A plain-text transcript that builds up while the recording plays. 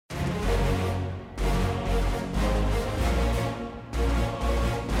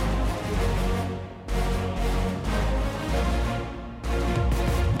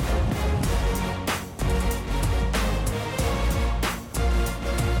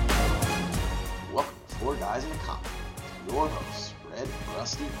Guys in a Comic with your hosts, Red,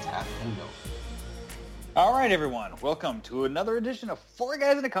 Rusty, Tap, and Nova. All right, everyone. Welcome to another edition of Four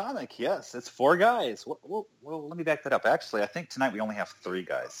Guys in a Comic. Yes, it's four guys. Well, let me back that up. Actually, I think tonight we only have three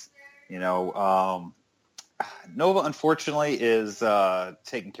guys. Nova, unfortunately, is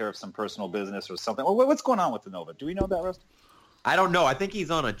taking care of some personal business or something. What's going on with the Nova? Do we know that, Rusty? I don't know. I think he's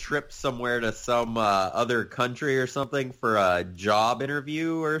on a trip somewhere to some other country or something for a job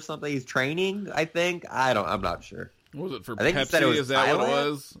interview or something. He's training, I think. I'm not sure. What was it for I think Pepsi? Is that Thailand? what it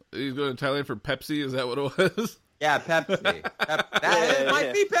was? He's going to Thailand for Pepsi? Is that what it was? Yeah, Pepsi. It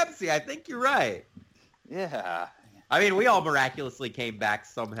might be Pepsi. I think you're right. Yeah. I mean, we all miraculously came back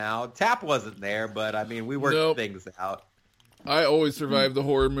somehow. Tap wasn't there, but I mean, we worked things out. I always survive the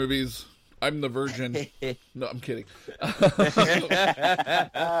horror movies. I'm the virgin. No, I'm kidding. I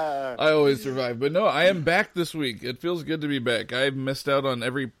always survive. But no, I am back this week. It feels good to be back. I missed out on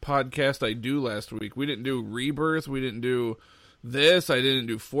every podcast I do last week. We didn't do Rebirth. We didn't do this. I didn't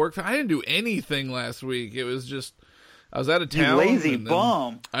do Fork. I didn't do anything last week. It was just, I was out of town. You lazy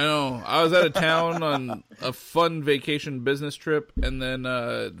bum. I know. I was out of town on a fun vacation business trip and then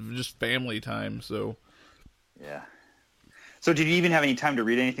just family time. So, yeah. So did you even have any time to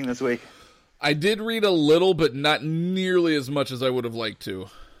read anything this week? I did read a little, but not nearly as much as I would have liked to.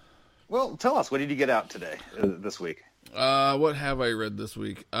 Well, tell us, what did you get out today, this week? What have I read this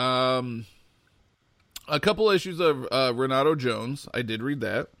week? A couple issues of Renato Jones. I did read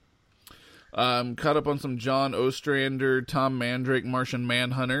that. Caught up on some John Ostrander, Tom Mandrake, Martian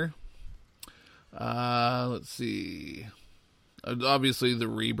Manhunter. Let's see. Obviously, the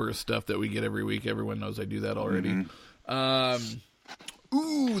Rebirth stuff that we get every week. Everyone knows I do that already. Mm-hmm.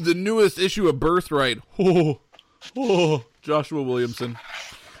 The newest issue of Birthright. Joshua Williamson.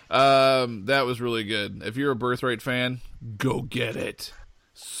 That was really good. If you're a Birthright fan, go get it.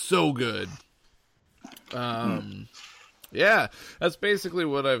 So good. Yeah, that's basically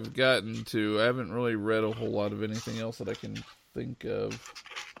what I've gotten to. I haven't really read a whole lot of anything else that I can think of.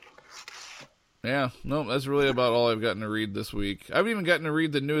 Yeah, no, that's really about all I've gotten to read this week. I haven't even gotten to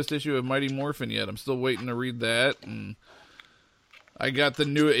read the newest issue of Mighty Morphin yet. I'm still waiting to read that, and I got the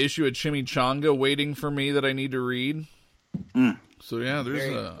new issue of Chimichanga waiting for me that I need to read. So yeah,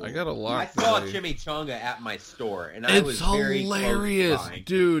 cool. I got a lot. I saw Chimichanga at my store, and I was very hilarious,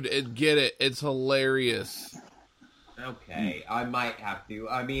 dude. Get it? It's hilarious. Okay, I might have to.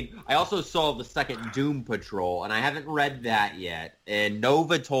 I mean, I also saw the second Doom Patrol, and I haven't read that yet. And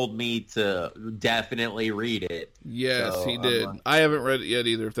Nova told me to definitely read it. Yes, so, he did. I haven't read it yet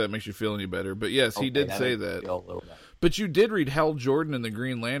either, if that makes you feel any better. But yes, he did say that. But you did read Hal Jordan and the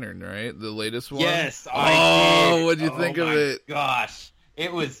Green Lantern, right? The latest one? Yes, I did. What'd you think of it? Gosh,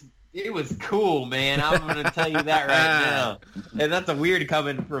 it was cool, man. I'm going to tell you that right now. And that's a weird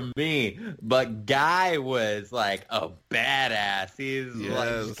coming from me. But Guy was like a badass. He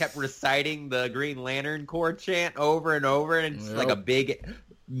kept reciting the Green Lantern Corps chant over and over, and it's like a big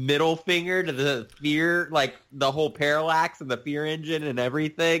middle finger to the fear, like the whole parallax and the fear engine and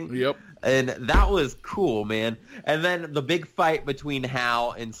everything. Yep. And that was cool, man. And then the big fight between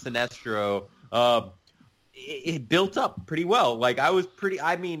Hal and Sinestro, it built up pretty well. Like, I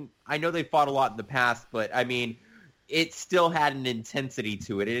know they fought a lot in the past, but I mean, it still had an intensity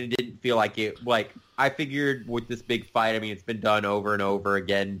to it. And it didn't feel like it, like, I figured with this big fight, I mean, it's been done over and over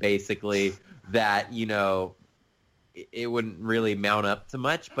again, basically, that, it wouldn't really mount up to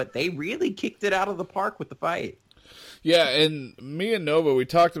much, but they really kicked it out of the park with the fight. Yeah, and me and Nova, we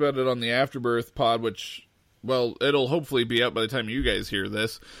talked about it on the Afterbirth pod, which, well, it'll hopefully be out by the time you guys hear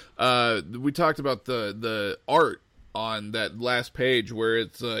this. We talked about the art on that last page where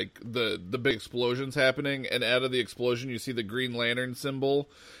it's like the big explosion's happening, and out of the explosion you see the Green Lantern symbol,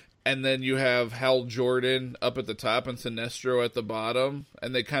 and then you have Hal Jordan up at the top and Sinestro at the bottom,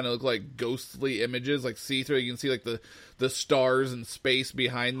 and they kind of look like ghostly images, like see-through. You can see like the stars and space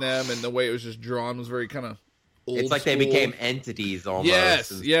behind them, and the way it was just drawn was very kind of old It's like school. They became entities almost.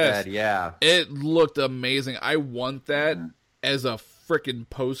 Yes, yeah. It looked amazing. I want that as a freaking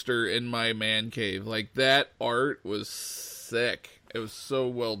poster in my man cave. Like, that art was sick. It was so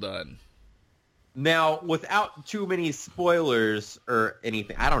well done. Now, without too many spoilers or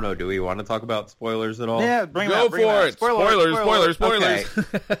anything, I don't know, do we want to talk about spoilers at all? Yeah, Go for it. Spoilers. Okay.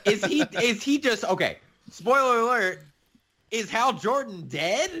 Is he just, okay, spoiler alert, is Hal Jordan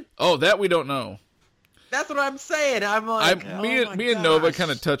dead? Oh, that we don't know. That's what I'm saying. I'm like, me and Nova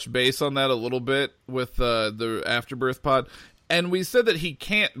kind of touched base on that a little bit with the Afterbirth pod. And we said that he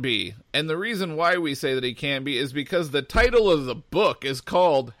can't be. And the reason why we say that he can't be is because the title of the book is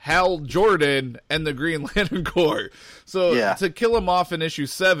called Hal Jordan and the Green Lantern Corps. So to kill him off in issue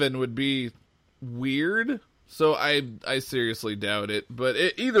 7 would be weird. So I seriously doubt it. But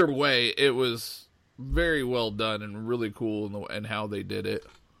either way, it was very well done and really cool in how they did it.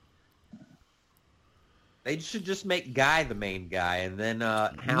 They should just make Guy the main guy, and then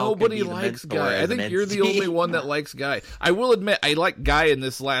Hal nobody can be the likes mentor Guy. I as an think you're the NC. only one that likes Guy. I will admit, I like Guy in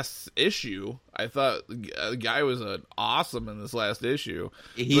this last issue. I thought Guy was awesome in this last issue.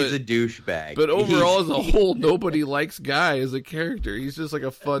 He's a douchebag. But overall, as a whole, nobody likes Guy as a character. He's just like a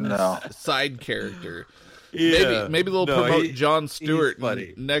fun side character. Yeah. Maybe they'll promote John Stewart.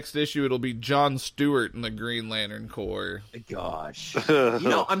 Funny. Next issue, it'll be John Stewart in the Green Lantern Corps. Gosh.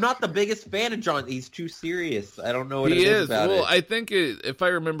 I'm not the biggest fan of John. He's too serious. I don't know what He it is is. about Well, it. I think if I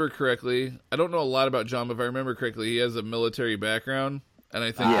remember correctly, I don't know a lot about John, but if I remember correctly, he has a military background, and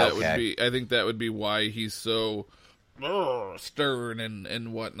I think that would be why he's so stern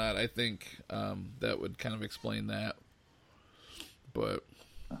and whatnot. I think that would kind of explain that. But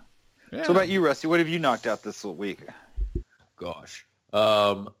yeah. So about you, Rusty, what have you knocked out this week? Gosh.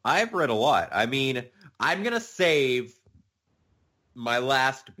 I've read a lot. I mean, I'm going to save my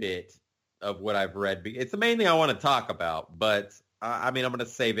last bit of what I've read. It's the main thing I want to talk about, but I'm going to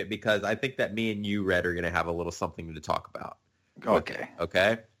save it because I think that me and you, Red, are going to have a little something to talk about.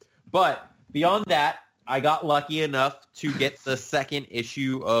 Okay. But beyond that, I got lucky enough to get the second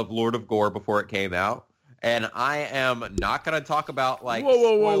issue of Lord of Gore before it came out. And I am not going to talk about,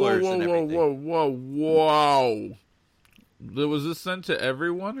 spoilers and everything. Whoa. Was this sent to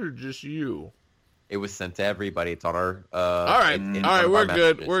everyone or just you? It was sent to everybody. It's on our... All right, we're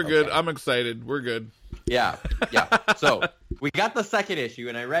good. We're good. I'm excited. We're good. Yeah. So, we got the second issue,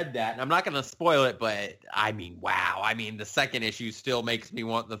 and I read that, and I'm not going to spoil it, but, I mean, wow. I mean, the second issue still makes me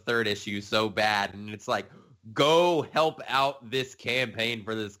want the third issue so bad, and it's like... Go help out this campaign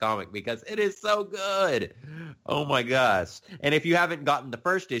for this comic because it is so good. Oh my gosh. And if you haven't gotten the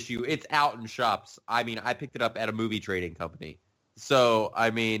first issue, it's out in shops. I mean, I picked it up at a movie trading company. So, I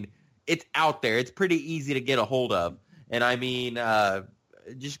mean, it's out there. It's pretty easy to get a hold of. And I mean,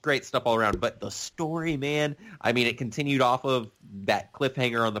 just great stuff all around. But the story, man, I mean, it continued off of that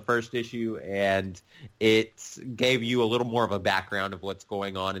cliffhanger on the first issue and it gave you a little more of a background of what's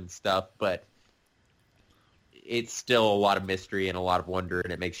going on and stuff. But it's still a lot of mystery and a lot of wonder,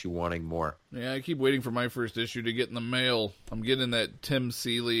 and it makes you wanting more. Yeah, I keep waiting for my first issue to get in the mail. I'm getting that Tim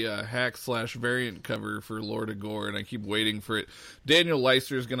Seeley hack/variant cover for Lord of Gore, and I keep waiting for it. Daniel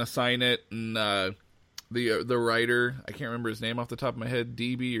Leister is going to sign it, and the writer, I can't remember his name off the top of my head,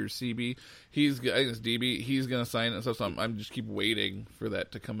 DB or CB. I think it's DB. He's going to sign it, so I'm just keep waiting for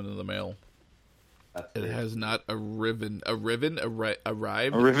that to come into the mail. It has not arrived. A ribbon? A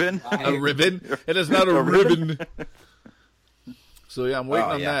ribbon? It is not a ribbon. So yeah, I'm waiting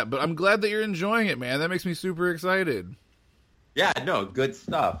on that. But I'm glad that you're enjoying it, man. That makes me super excited. Yeah, no, good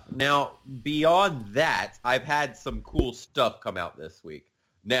stuff. Now, beyond that, I've had some cool stuff come out this week.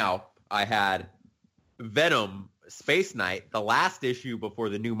 Now, I had Venom Space Knight, the last issue before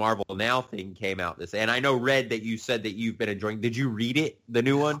the new Marvel Now thing came out. And I know, Red, that you said that you've been enjoying. Did you read it, the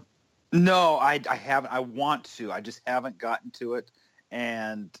new one? No, I haven't. I want to. I just haven't gotten to it,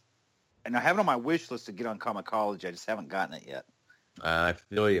 and I have it on my wish list to get on Comixology. I just haven't gotten it yet. I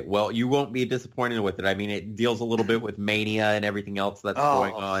feel you. Well, you won't be disappointed with it. I mean, it deals a little bit with Mania and everything else that's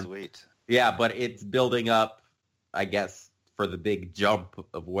going on. Sweet. Yeah, but it's building up, I guess, for the big jump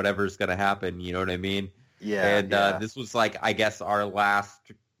of whatever's going to happen. You know what I mean? Yeah. And this was I guess, our last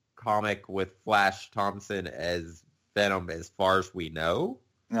comic with Flash Thompson as Venom, as far as we know.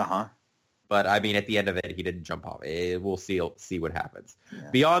 Uh-huh. But, I mean, at the end of it, he didn't jump off. We'll see what happens.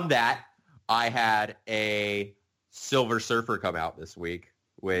 Yeah. Beyond that, I had a Silver Surfer come out this week,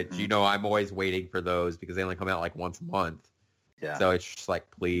 which, I'm always waiting for those because they only come out once a month. Yeah. So it's just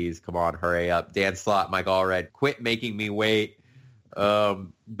please, come on, hurry up. Dan Slott, Mike Allred, quit making me wait.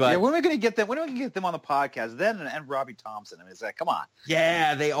 But when are we going to get them? When are we going to get them on the podcast? Then and Robbie Thompson. I mean, it's come on.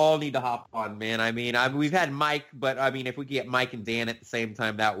 Yeah, they all need to hop on, man. I mean, we've had Mike, but I mean, if we could get Mike and Dan at the same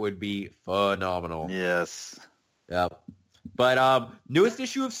time, that would be phenomenal. Yes. Yep. But newest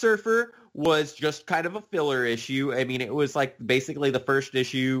issue of Surfer was just kind of a filler issue. I mean, it was basically the first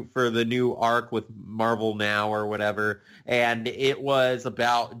issue for the new arc with Marvel Now or whatever. And it was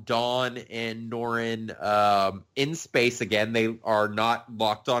about Dawn and Norrin in space again. They are not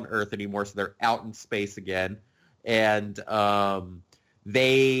locked on Earth anymore, so they're out in space again. And Dawn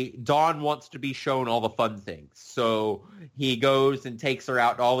wants to be shown all the fun things. So he goes and takes her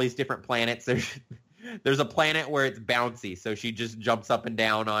out to all these different planets. There's a planet where it's bouncy, so she just jumps up and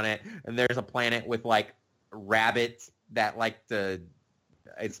down on it. And there's a planet with rabbits that like to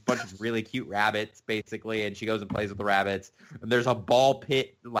it's a bunch of really cute rabbits, basically, and she goes and plays with the rabbits. And there's a ball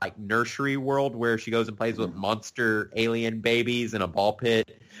pit, like, nursery world where she goes and plays with monster alien babies in a ball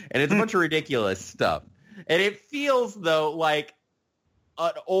pit. And it's a bunch of ridiculous stuff. And it feels, though, like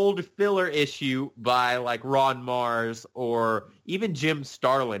an old filler issue by, like, Ron Mars or even Jim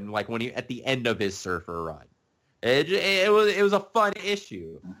Starlin, like, when he at the end of his Surfer run. It was a fun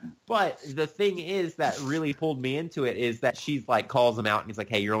issue. But the thing is that really pulled me into it is that she's like calls him out and he's like,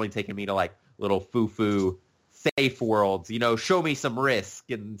 hey, you're only taking me to like little foo-foo safe worlds, show me some risk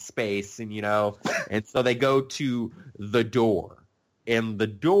in space. And, and so they go to the door. And the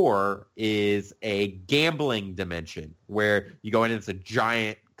door is a gambling dimension where you go in and it's a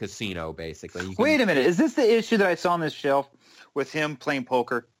giant casino, basically. Wait a minute. Is this the issue that I saw on this shelf with him playing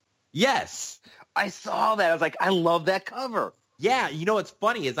poker? Yes. I saw that. I was like, I love that cover. Yeah, what's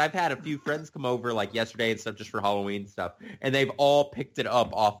funny is I've had a few friends come over like yesterday and stuff just for Halloween stuff, and they've all picked it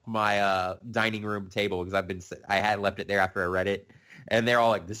up off my dining room table because I had left it there after I read it, and they're all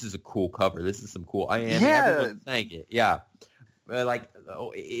like, "This is a cool cover. This is some cool." Everyone's saying it. Yeah,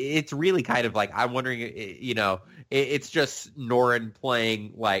 it's really kind of like I'm wondering. It's just Norrin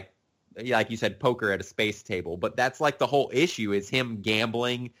playing like you said, poker at a space table, but that's like the whole issue is him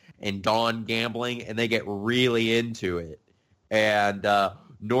gambling and Dawn gambling, and they get really into it. And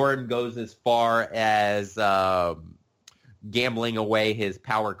Norrin goes as far as gambling away his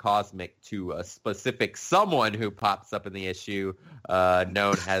power cosmic to a specific someone who pops up in the issue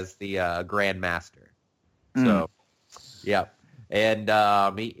known as the Grandmaster. So, yeah. And,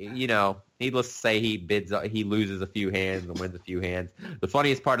 needless to say, he loses a few hands and wins a few hands. The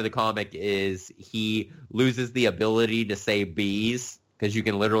funniest part of the comic is he loses the ability to say bees, because you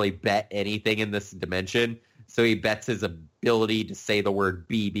can literally bet anything in this dimension. So he bets his ability to say the word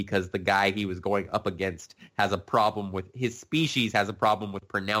bee because the guy he was going up against has a problem with his species has a problem with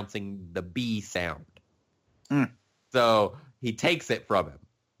pronouncing the B sound. So he takes it from him,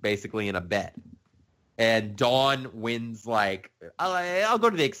 basically in a bet. And Dawn wins like I'll go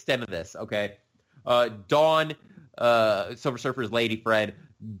to the extent of this, okay? Dawn, Silver Surfer's lady friend,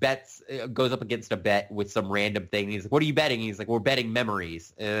 goes up against a bet with some random thing. He's like, what are you betting? And he's like, we're betting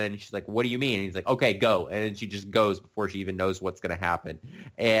memories. And she's like, what do you mean? And he's like, okay, go. And she just goes before she even knows what's going to happen.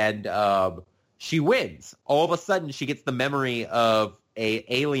 And she wins. All of a sudden, she gets the memory of a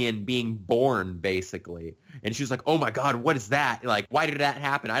alien being born, basically. And she's like, oh my God, what is that? Like, why did that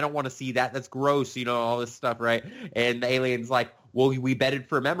happen? I don't want to see that. That's gross, all this stuff, right? And the alien's like, well, we betted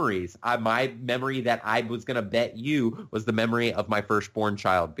for memories. My memory that I was going to bet you was the memory of my firstborn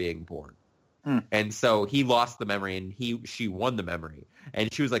child being born. And so he lost the memory and she won the memory.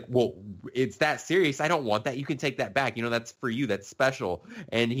 And she was like, well, it's that serious. I don't want that. You can take that back. That's for you. That's special.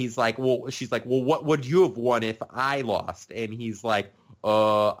 And she's like, well, what would you have won if I lost? And he's like,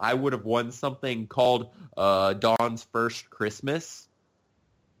 I would have won something called Dawn's First Christmas.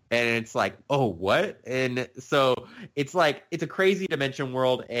 And it's like, oh, what? And so it's like, it's a crazy dimension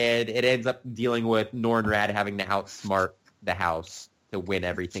world, and it ends up dealing with Norrin having to outsmart the house to win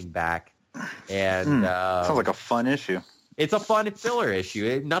everything back. And sounds like a fun issue. It's a fun filler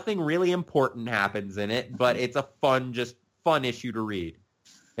issue. Nothing really important happens in it, but it's a fun issue to read.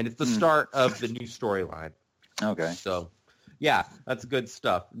 And it's the start of the new storyline. Okay. So, yeah, that's good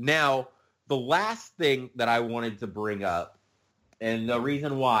stuff. Now, the last thing that I wanted to bring up, and the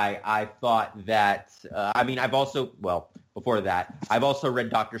reason why I thought that, before that, I've also read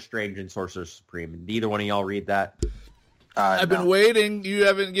Doctor Strange and Sorcerer Supreme. Did either one of y'all read that? I've been waiting. You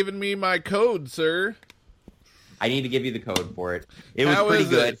haven't given me my code, sir. I need to give you the code for it. It was pretty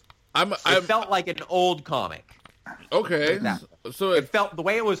good. It felt like an old comic. Okay. So it felt, the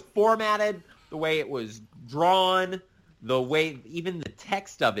way it was formatted, the way it was drawn, the way even the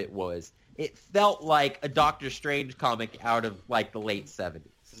text of it was, it felt like a Doctor Strange comic out of like the late 70s.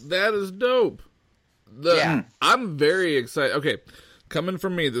 That is dope. I'm very excited. Okay, coming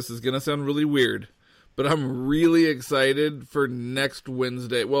from me, this is going to sound really weird, but I'm really excited for next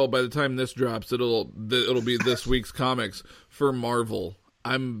Wednesday. Well, by the time this drops, it'll be this week's comics for Marvel.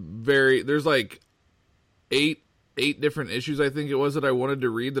 There's like eight different issues, I think it was, that I wanted to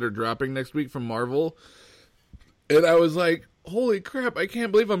read that are dropping next week from Marvel. And I was like, holy crap, I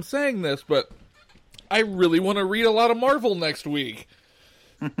can't believe I'm saying this, but I really want to read a lot of Marvel next week.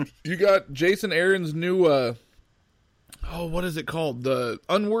 You got Jason Aaron's new, what is it called? The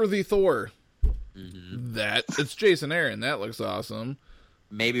Unworthy Thor. Mm-hmm. It's Jason Aaron. That looks awesome.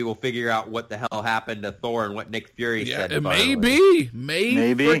 Maybe we'll figure out what the hell happened to Thor and what Nick Fury said. It may be.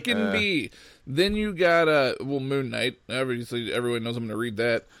 Maybe freaking be. Then you got, Moon Knight. Obviously, everyone knows I'm going to read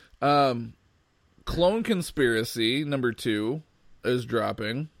that. Clone Conspiracy, number 2. is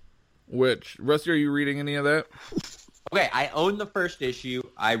dropping. Which, Rusty, are you reading any of that? Okay, I own the first issue.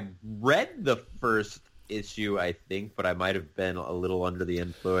 I read the first issue, I think, but I might have been a little under the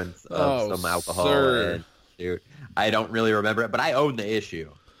influence of some alcohol. Sir. And shoot, I don't really remember it, but I own the issue.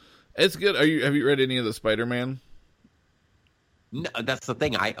 It's good. Have you read any of the Spider-Man? No, that's the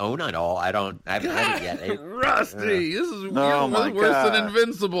thing. I own it all. I haven't read it yet. Rusty, this is my worse God. than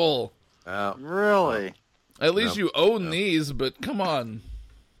Invincible. Really? At least you own these, but come on.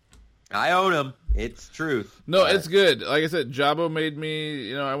 I own them. It's truth. No, it's good. Like I said, Jabbo made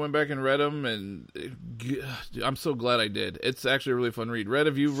me, I went back and read them, and I'm so glad I did. It's actually a really fun read. Red,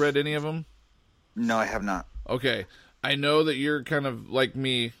 have you read any of them? No, I have not. Okay. I know that you're kind of like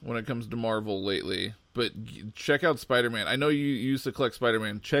me when it comes to Marvel lately, but check out Spider-Man. I know you used to collect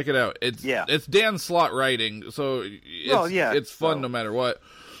Spider-Man. Check it out. It's Dan Slott writing, so it's fun no matter what.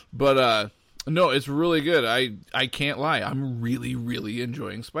 But no, it's really good. I can't lie. I'm really, really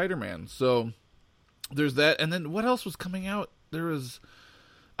enjoying Spider-Man. So there's that. And then what else was coming out? I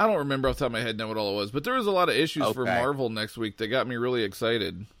don't remember off the top of my head now what all it was, but there was a lot of issues for Marvel next week that got me really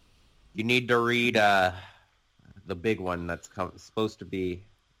excited. You need to read the big one that's supposed to be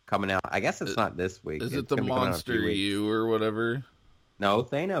coming out. I guess it's not this week. Is it the Monster U or whatever? No,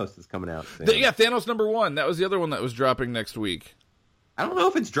 Thanos is coming out soon. Thanos #1. That was the other one that was dropping next week. I don't know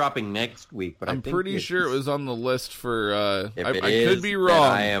if it's dropping next week, but I'm pretty sure it was on the list for... If I is, could be wrong.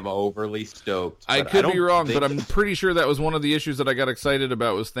 I am overly stoked. I could be wrong, but I'm pretty sure that was one of the issues that I got excited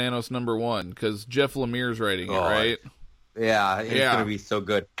about was Thanos #1, because Jeff Lemire's writing it, right? Yeah, it's going to be so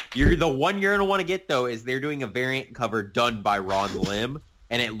good. The one you're going to want to get, though, is they're doing a variant cover done by Ron Lim,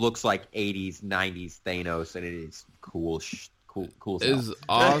 and it looks like 80s, 90s Thanos, and it is cool stuff. As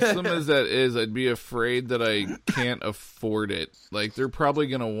awesome as that is, I'd be afraid that I can't afford it. Like, they're probably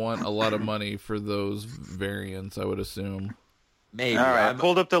going to want a lot of money for those variants, I would assume. Maybe. All right, I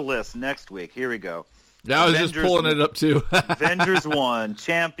pulled up the list next week. Here we go. I was just pulling it up, too. Avengers 1,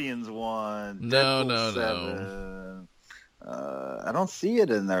 Champions 1, No. 7. I don't see it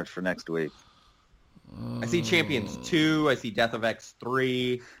in there for next week. I see Champions 2. I see Death of X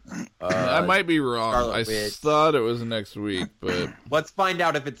 3. I might be wrong. Scarlet I Witch. thought it was next week, but... Let's find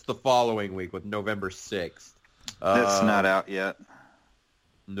out if it's the following week with November 6th. That's not out yet.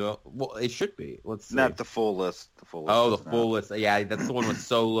 No, well, it should be. Let's see. Not the full list. The full list. Yeah, that's the one with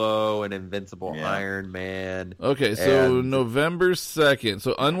Solo and Invincible Iron Man. Okay, so November 2nd.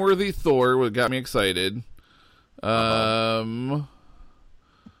 So Unworthy Thor, what got me excited.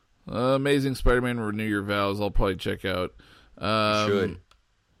 Amazing Spider-Man, Renew Your Vows, I'll probably check out. You should.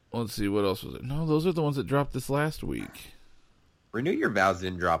 Let's see, what else was it? No, those are the ones that dropped this last week. Renew Your Vows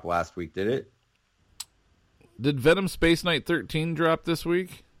didn't drop last week, did it? Did Venom Space Knight 13 drop this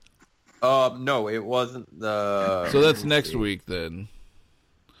week? No, it wasn't the... So that's next week, then.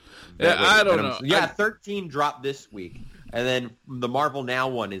 I don't know. Yeah, 13 dropped this week. And then the Marvel Now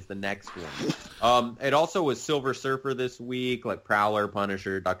one is the next one. It also was Silver Surfer this week, like Prowler,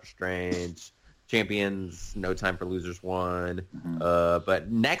 Punisher, Doctor Strange, Champions, No Time for Losers 1. But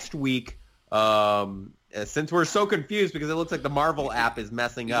next week, since we're so confused because it looks like the Marvel app is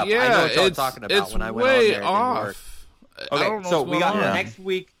messing up. I know what y'all talking about when I went on there. It's way off. Okay, so we got next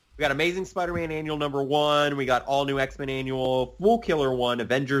week. We got Amazing Spider-Man Annual #1. We got All New X-Men Annual, Fool Killer 1,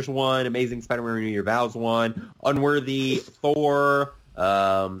 Avengers 1, Amazing Spider-Man Renew Your Vows 1, Unworthy Thor.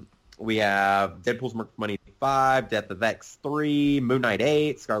 We have Deadpool's Money 5, Death of X 3, Moon Knight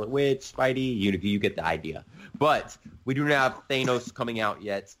 8, Scarlet Witch, Spidey. You get the idea. But we do not have Thanos coming out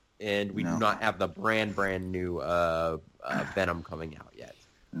yet, and we do not have the brand new Venom coming out yet.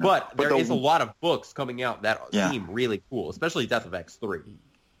 No. But there is a lot of books coming out that seem really cool, especially Death of X 3.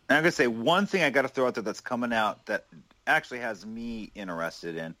 And I'm going to say one thing I got to throw out there that's coming out that actually has me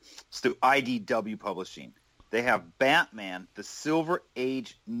interested in. It's through IDW Publishing. They have Batman, the Silver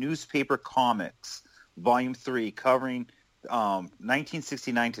Age Newspaper Comics, Volume 3, covering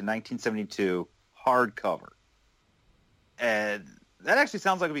 1969 to 1972, hardcover. And that actually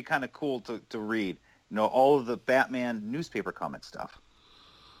sounds like it would be kind of cool to read. All of the Batman newspaper comic stuff.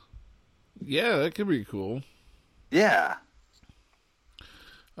 Yeah, that could be cool. Yeah.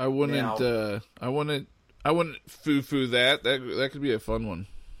 I wouldn't foo-foo that. That could be a fun one.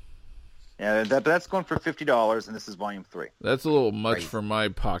 Yeah, that's going for $50, and this is Volume 3. That's a little much for my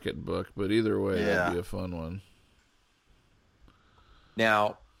pocketbook, but either way, that'd be a fun one.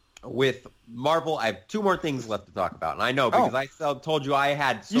 Now, with Marvel, I have 2 more things left to talk about, and I know because I told you I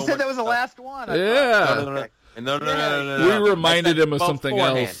had so You said much that was stuff. the last one. No. We reminded him of something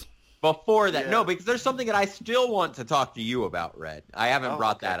else. Before that, no, because there's something that I still want to talk to you about, Red. I haven't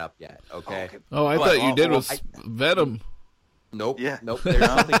brought that up yet, okay? Oh, I thought you did with Venom. Nope. Yeah. Nope. There's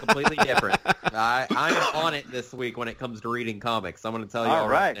something completely different. I'm on it this week when it comes to reading comics. I'm going to tell you all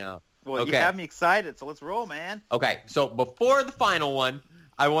right now. Well, Okay. you have me excited, so let's roll, man. Okay, so before the final one,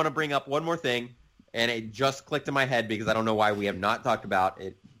 I want to bring up one more thing, and it just clicked in my head because I don't know why we have not talked about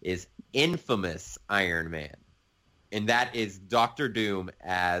it, is Infamous Iron Man. And that is Dr. Doom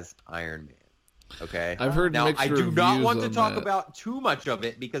as Iron Man. Okay? I've heard Now, mixed I do not reviews want to on talk that. about too much of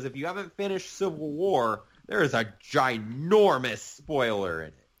it because if you haven't finished Civil War, there is a ginormous spoiler in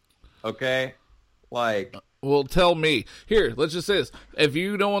it. Okay? Like... Well, tell me. Here, let's just say this. If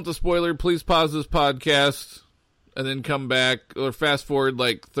you don't want the spoiler, please pause this podcast and then come back or fast forward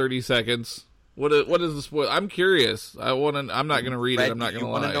like 30 seconds. What is the spoiler? I'm curious. I'm not going to read it. I'm not going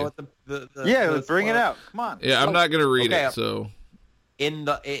to lie. Know what the Let's bring it out. Come on. Yeah, I'm not going to read Okay. it, so...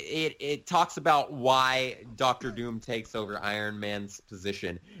 It talks about why Dr. Doom takes over Iron Man's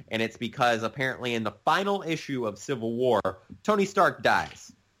position, and it's because apparently in the final issue of Civil War, Tony Stark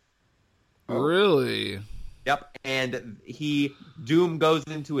dies. Really? Yep, and Doom goes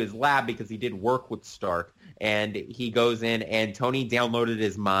into his lab because he did work with Stark, and he goes in and Tony downloaded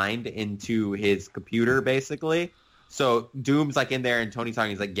his mind into his computer, basically. So Doom's like in there and Tony's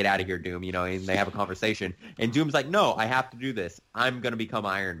talking, he's like, get out of here, Doom, you know, and they have a conversation. And Doom's like, no, I have to do this. I'm going to become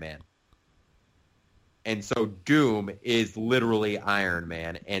Iron Man. And so Doom is literally Iron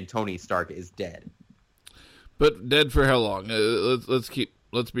Man and Tony Stark is dead. But dead for how long?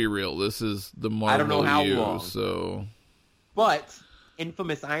 Let's be real. This is the Marvel I don't know how U, long. so... But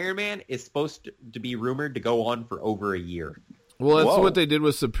Infamous Iron Man is supposed to be rumored to go on for over a year. Well, that's Whoa. what they did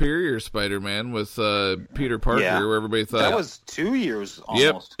with Superior Spider-Man with Peter Parker, Yeah. where everybody thought... That was 2 years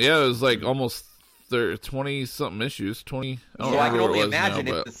almost. Yep. Yeah, it was like almost 20-something issues. 20... I don't So I can remember only what it was imagine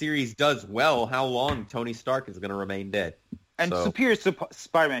now, if the series does well, how long Tony Stark is going to remain dead. And So- Superior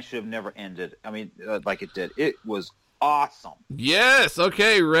Spider-Man should have never ended. I mean, like it did. It was awesome. Yes!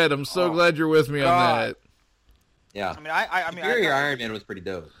 Okay, Red, I'm so glad you're with me on God. that. Yeah. I mean, I mean, Superior I Iron Man was pretty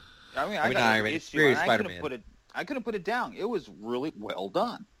dope. I mean, I mean, got Iron an Man, issue, Superior and Spider-Man. I couldn't put it down. It was really well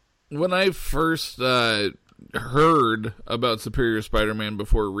done. When I first heard about Superior Spider-Man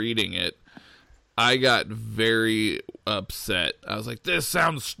before reading it, I got very upset. I was like, this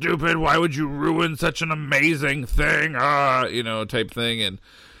sounds stupid. Why would you ruin such an amazing thing? Type thing.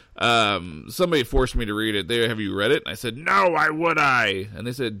 And somebody forced me to read it. Have you read it? And I said, no, why would I? And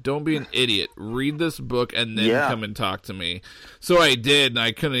they said, don't be an idiot. Read this book and then come and talk to me. So I did, and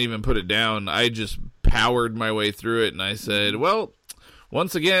I couldn't even put it down. I just powered my way through it, and I said, well,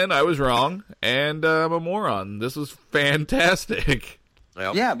 once again, I was wrong, and I'm a moron. This was fantastic.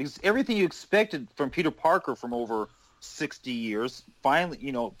 Yep. Yeah, because everything you expected from Peter Parker from over 60 years finally,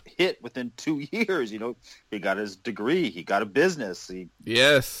 hit within 2 years. He got his degree. He got a business.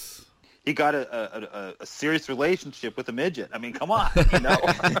 Yes. He got a serious relationship with a midget. I mean, come on.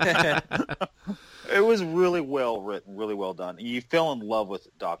 It was really well written, really well done. You fell in love with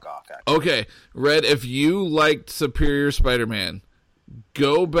Doc Ock, actually. Okay, Red, if you liked Superior Spider-Man,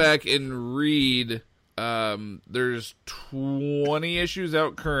 go back and read. There's 20 issues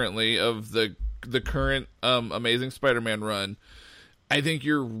out currently of the current Amazing Spider-Man run. I think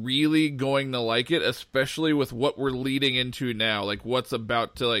you're really going to like it, especially with what we're leading into now, like what's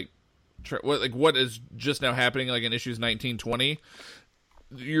about to what is just now happening, like in issues 19, 20.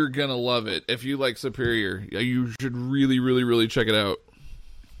 You're gonna love it. If you like Superior, you should really, really, really check it out.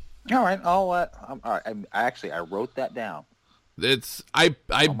 All right, all right. I wrote that down. I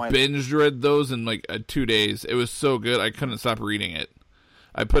binged read those in like 2 days. It was so good I couldn't stop reading it.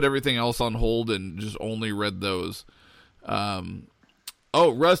 I put everything else on hold and just only read those.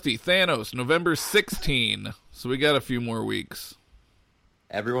 Rusty, Thanos, November 16. So we got a few more weeks.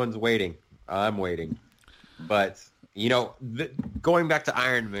 Everyone's waiting. I'm waiting. But, going back to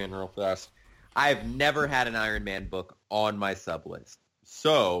Iron Man real fast, I've never had an Iron Man book on my sub list.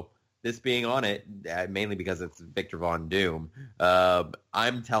 So, this being on it, mainly because it's Victor Von Doom,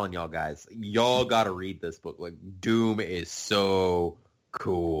 I'm telling y'all guys, y'all got to read this book. Like, Doom is so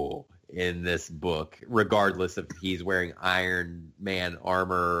cool in this book, regardless if he's wearing Iron Man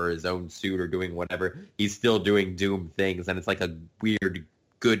armor or his own suit or doing whatever. He's still doing Doom things, and it's like a weird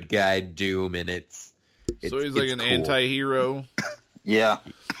good guy Doom, and it's so he's like an cool. Anti-hero. Yeah.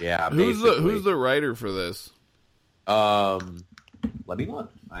 Yeah. Who's the writer for this? Let me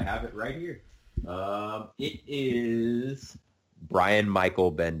look. I have it right here. It is Brian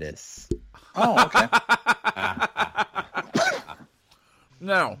Michael Bendis. Oh, okay.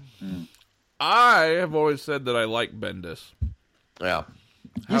 Now, I have always said that I like Bendis. Yeah.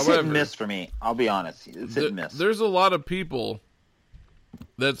 He's hit and miss for me. I'll be honest. It's hit and miss. There's a lot of people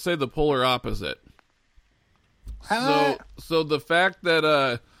that say the polar opposite. So the fact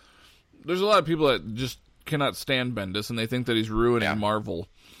that there's a lot of people that just cannot stand Bendis, and they think that he's ruining Marvel.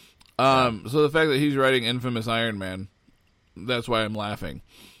 So the fact that he's writing Infamous Iron Man, that's why I'm laughing.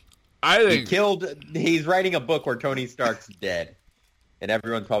 I think he's writing a book where Tony Stark's dead, and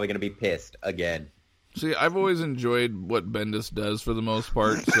everyone's probably going to be pissed again. See, I've always enjoyed what Bendis does for the most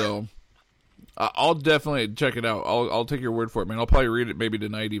part, so I'll definitely check it out. I'll take your word for it, man. I'll probably read it maybe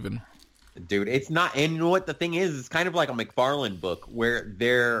tonight even. Dude, it's not, and you know what the thing is? It's kind of like a McFarlane book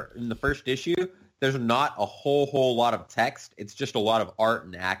where in the first issue, there's not a whole lot of text. It's just a lot of art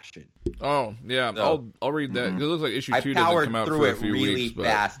and action. Oh, yeah. So, I'll read that. It looks like issue 2 doesn't come out for a few really weeks.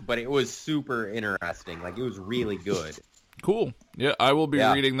 Fast, but it was super interesting. Like, it was really good. Cool. Yeah, I will be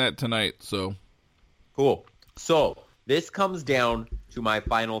reading that tonight, so. Cool. So, this comes down to my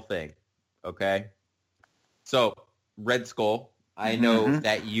final thing, okay? So, Red Skull, I know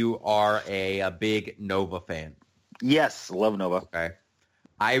that you are a big Nova fan. Yes, love Nova. Okay.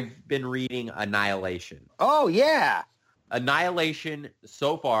 I've been reading Annihilation. Oh, yeah. Annihilation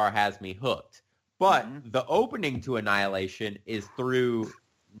so far has me hooked. But the opening to Annihilation is through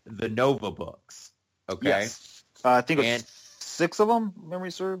the Nova books. Okay? Yes. I think it's 6 of them, memory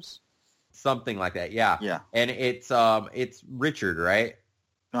serves. Something like that, yeah. Yeah. And it's Richard, right?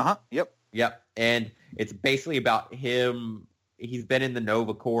 Uh-huh, yep. Yep. And it's basically about him. He's been in the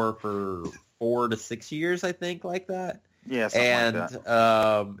Nova Corps for 4 to 6 years, I think, like that. Yeah, and like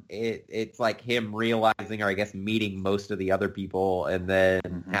that. It's like him realizing, or I guess meeting most of the other people, and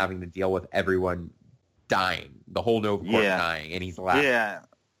then having to deal with everyone dying, the whole Nova Corps dying, and he's laughing.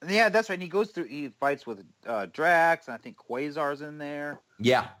 Yeah, that's right. And he fights with Drax, and I think Quasar's in there.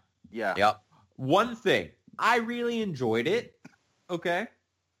 Yeah. Yep. One thing, I really enjoyed it. Okay,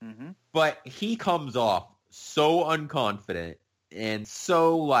 but he comes off so unconfident. And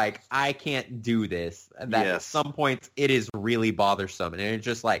so, like, I can't do this. And that at some points, it is really bothersome. And it's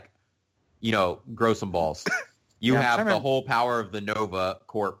just like, grow some balls. You have the whole power of the Nova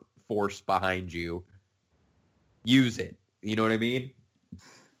Corp force behind you. Use it. You know what I mean?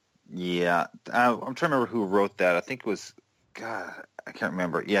 Yeah. I'm trying to remember who wrote that. I think it was, God, I can't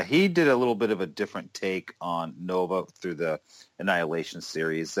remember. Yeah, he did a little bit of a different take on Nova through the Annihilation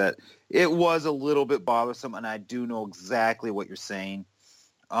series. That it was a little bit bothersome, and I do know exactly what you're saying.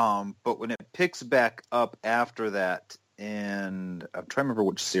 But when it picks back up after that, and I'm trying to remember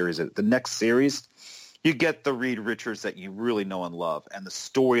which series the next series, you get the Reed Richards that you really know and love, and the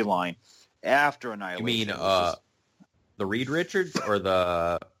storyline after Annihilation. You mean the Reed Richards or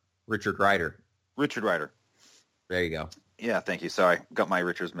the Richard Rider? Richard Rider. There you go. Yeah, thank you. Sorry, got my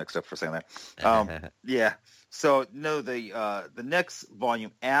Richards mixed up for a second there. Yeah. So no, the next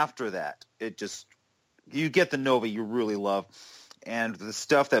volume after that, you get the Nova you really love, and the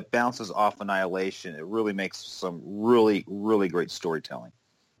stuff that bounces off Annihilation. It really makes some really, really great storytelling.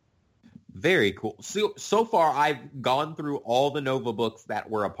 Very cool. So far, I've gone through all the Nova books that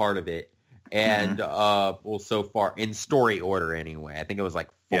were a part of it, and so far in story order anyway. I think it was like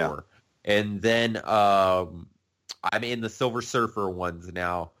 4, and then I'm in the Silver Surfer ones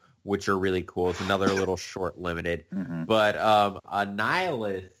now, which are really cool. It's another little short limited. But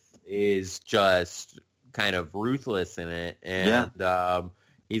Annihilus is just kind of ruthless in it. And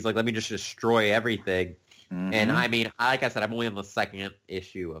he's like, let me just destroy everything. And I mean, like I said, I'm only on the 2nd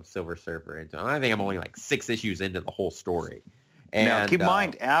issue of Silver Surfer. And I think I'm only like 6 issues into the whole story. And now, keep in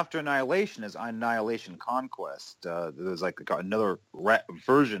mind, after Annihilation is Annihilation Conquest. There's like another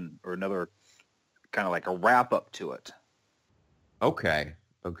version or another kind of like a wrap-up to it. Okay.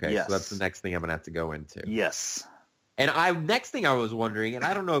 Yes. So that's the next thing I'm going to have to go into. Yes. And next thing I was wondering, and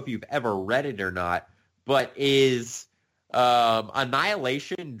I don't know if you've ever read it or not, but is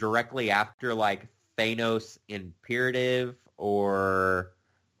Annihilation directly after, like, Thanos Imperative, or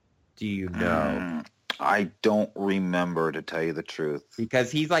do you know? I don't remember, to tell you the truth.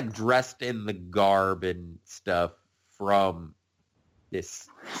 Because he's, like, dressed in the garb and stuff from this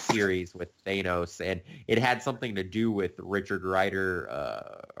series with Thanos, and it had something to do with Richard Rider,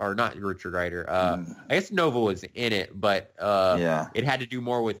 or not Richard Rider. I guess Nova was in it, but it had to do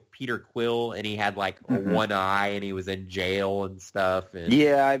more with Peter Quill, and he had like one eye, and he was in jail and stuff. And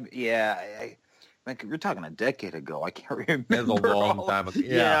you're talking a decade ago. I can't remember. It was a long time ago.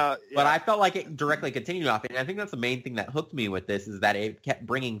 Yeah. But I felt like it directly continued off it, and I think that's the main thing that hooked me with this, is that it kept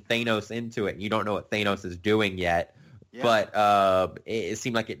bringing Thanos into it, and you don't know what Thanos is doing yet. Yeah. But it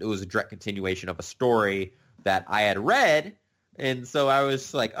seemed like it was a direct continuation of a story that I had read, and so I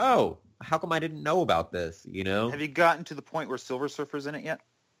was like, oh, how come I didn't know about this, Have you gotten to the point where Silver Surfer's in it yet?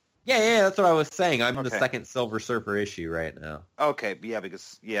 Yeah, that's what I was saying. I'm the Okay. second Silver Surfer issue right now. Okay,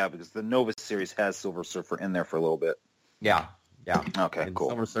 because the Nova series has Silver Surfer in there for a little bit. Yeah. Okay, And cool.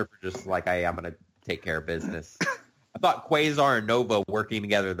 Silver Surfer just like, hey, I'm going to take care of business. I thought Quasar and Nova working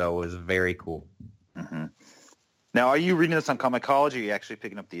together, though, was very cool. Mm-hmm. Now, are you reading this on Comicology, or are you actually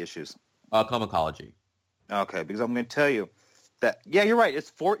picking up the issues? Comicology. Okay, because I'm going to tell you that, yeah, you're right. It's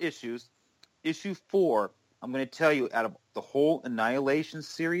 4 issues. Issue 4, I'm going to tell you, out of the whole Annihilation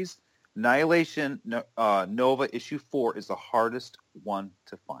series, Annihilation Nova issue 4 is the hardest one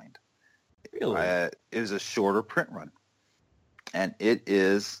to find. Really? It is a shorter print run, and it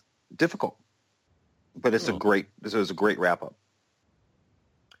is difficult. But this is a great wrap-up.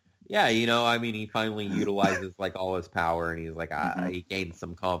 Yeah, he finally utilizes like all his power, and he's like, he gained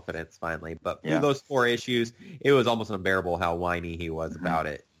some confidence finally. But through those 4 issues, it was almost unbearable how whiny he was about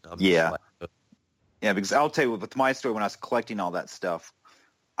it. Yeah, because I'll tell you, with my story, when I was collecting all that stuff,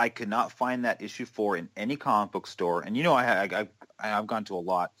 I could not find that issue 4 in any comic book store. And I've gone to a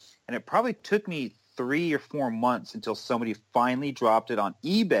lot, and it probably took me 3 or 4 months until somebody finally dropped it on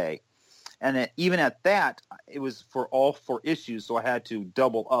eBay. And even at that, it was for all 4 issues, so I had to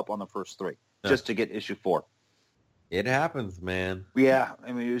double up on the first 3 just to get issue 4. It happens, man. Yeah,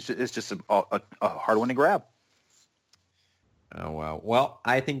 it's just a hard one to grab. Oh, wow. Well,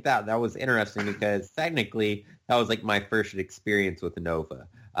 I think that was interesting because technically that was like my first experience with Nova.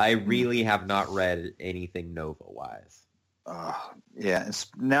 I really have not read anything Nova-wise. Yeah.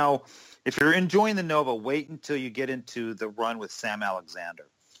 Now, if you're enjoying the Nova, wait until you get into the run with Sam Alexander,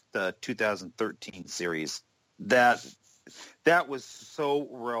 the 2013 series. That was so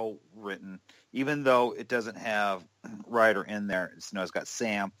well written, even though it doesn't have Ryder in there. It's got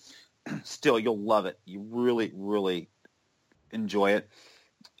Sam. Still, you'll love it. You really, really enjoy it.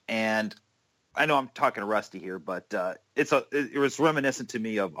 And I know I'm talking to Rusty here, but it was reminiscent to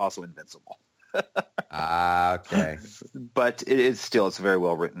me of also Invincible. Okay. But it's very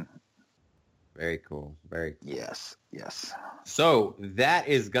well written. Very cool. Very cool. Yes. So that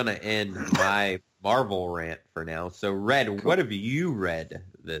is going to end my Marvel rant for now. So, Red, what have you read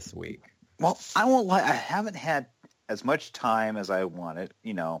this week? Well, I won't lie. I haven't had as much time as I wanted.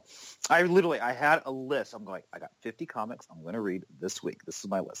 I had a list. I'm going, I got 50 comics I'm going to read this week. This is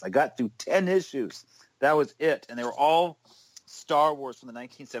my list. I got through 10 issues. That was it. And they were all Star Wars from the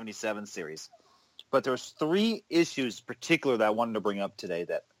 1977 series. But there's 3 issues particular that I wanted to bring up today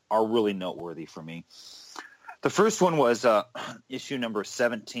that are really noteworthy for me. The first one was issue number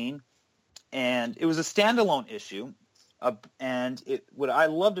 17, and it was a standalone issue. And what I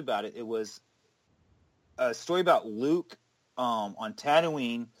loved about it, it was a story about Luke on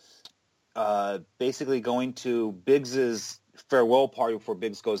Tatooine, basically going to Biggs's farewell party before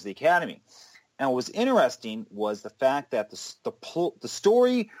Biggs goes to the Academy. And what was interesting was the fact that the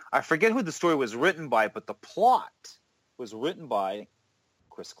story, I forget who the story was written by, but the plot was written by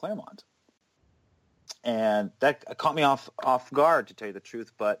Chris Claremont. And that caught me off guard, to tell you the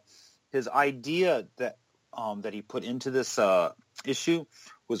truth. But his idea that he put into this issue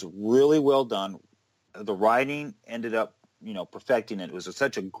was really well done. The writing ended up, perfecting it. It was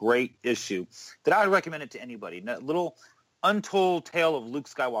such a great issue that I would recommend it to anybody. That little untold tale of Luke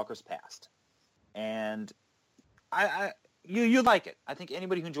Skywalker's past. And you'd like it. I think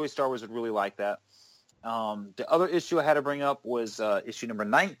anybody who enjoys Star Wars would really like that. The other issue I had to bring up was issue number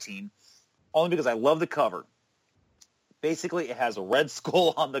 19, only because I love the cover. Basically, it has a Red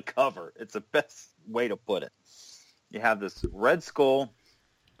Skull on the cover. It's the best way to put it. You have this Red Skull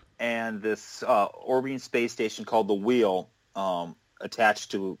and this orbiting space station called the Wheel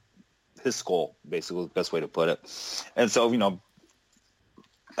attached to his skull, basically the best way to put it. And so,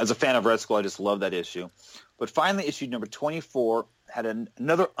 as a fan of Red Skull, I just love that issue. But finally, issue number 24 had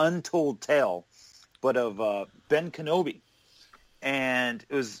another untold tale, but of Ben Kenobi. And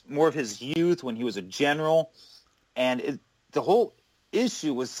it was more of his youth when he was a general. And the whole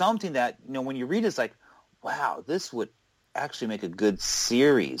issue was something that, when you read it, it's like, wow, this would actually make a good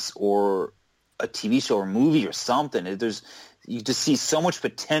series or a TV show or movie or something. You just see so much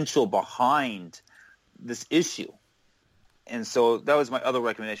potential behind this issue. And so that was my other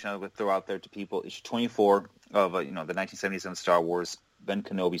recommendation I would throw out there to people. Issue 24 of, the 1977 Star Wars Ben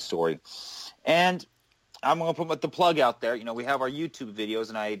Kenobi story. And I'm going to put the plug out there. We have our YouTube videos,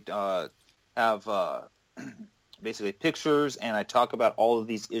 and I have basically pictures, and I talk about all of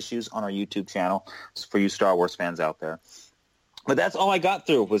these issues on our YouTube channel for you Star Wars fans out there. But that's all I got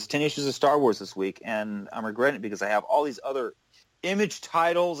through was 10 issues of Star Wars this week, and I'm regretting it because I have all these other Image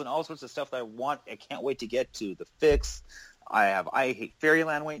titles and all sorts of stuff that I can't wait to get to. The Fix. I have I Hate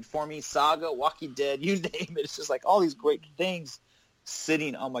Fairyland waiting for me, Saga, Walking Dead, you name it. It's just like all these great things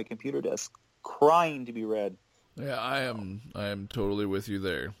sitting on my computer desk, crying to be read. Yeah, I am totally with you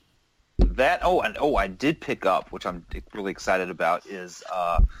there. That I did pick up, which I'm really excited about, is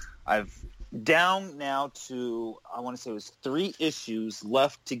I've down now to, I want to say it was 3 issues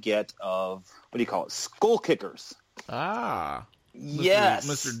left to get of, what do you call it, Skull Kickers. Ah, Yes,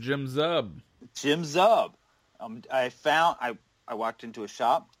 Mr. Jim Zub. Jim Zub. I walked into a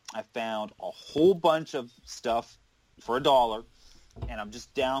shop. I found a whole bunch of stuff for $1, and I'm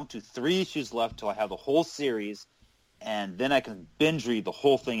just down to 3 issues left till I have the whole series, and then I can binge read the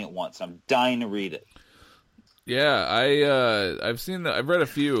whole thing at once. I'm dying to read it. Yeah, I've read a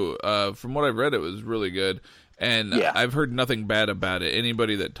few. From what I've read, it was really good, and I've heard nothing bad about it.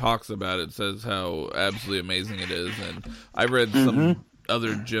 Anybody that talks about it says how absolutely amazing it is, and I've read some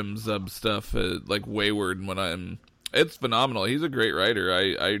other Jim Zub stuff, like Wayward. It's phenomenal. He's a great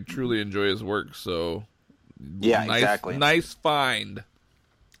writer. I truly enjoy his work. So exactly. Nice find.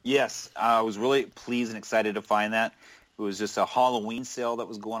 Yes, I was really pleased and excited to find that. It was just a Halloween sale that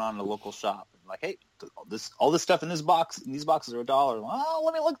was going on in a local shop. Like, hey, all this stuff in this box, these boxes are $1. Oh,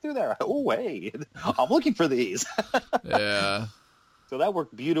 let me look through there. Oh, wait, I'm looking for these. Yeah. So that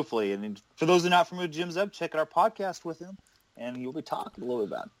worked beautifully. And for those who are not familiar with Jim Zub, check out our podcast with him, and he'll be talking a little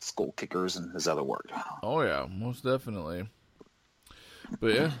bit about Skull Kickers and his other work. Oh, yeah, most definitely.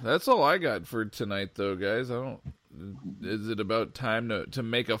 But, yeah, that's all I got for tonight, though, guys. Is it about time to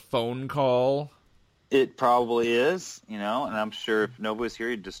make a phone call? It probably is, and I'm sure if Nova was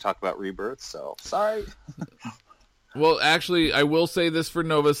here, he'd just talk about Rebirth, so sorry. Well, actually, I will say this for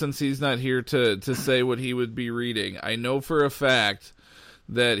Nova since he's not here to say what he would be reading. I know for a fact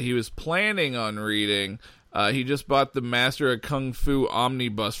that he was planning on reading. He just bought the Master of Kung Fu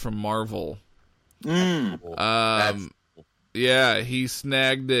omnibus from Marvel. Yeah, he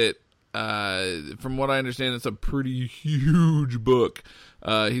snagged it. From what I understand, it's a pretty huge book.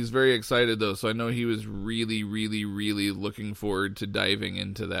 He's very excited, though, so I know he was really, really, really looking forward to diving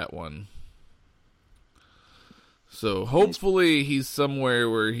into that one. So hopefully he's somewhere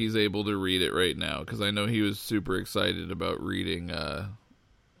where he's able to read it right now, because I know he was super excited about reading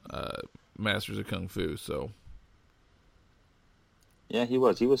Masters of Kung Fu. So yeah, he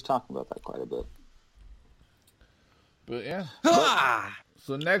was. He was talking about that quite a bit. But yeah.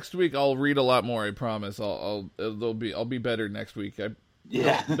 So next week I'll read a lot more. I promise. I'll be better next week.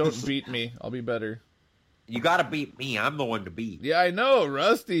 Don't beat me. I'll be better. You gotta beat me. I'm the one to beat. Yeah, I know.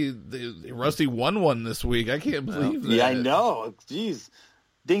 Rusty won one this week. I can't believe that. Yeah, I know. Jeez.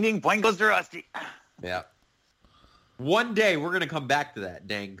 Ding ding, point goes to Rusty. Yeah. One day we're gonna come back to that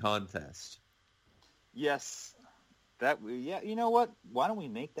dang contest. Yes. You know what? Why don't we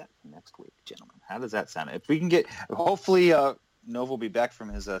make that next week, gentlemen? How does that sound? If we can get, hopefully, Nova will be back from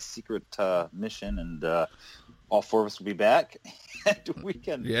his secret mission, and all 4 of us will be back, and we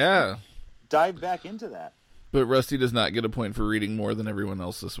can dive back into that. But Rusty does not get a point for reading more than everyone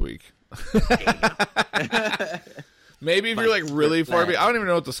else this week. Maybe if you're like really far behind, I don't even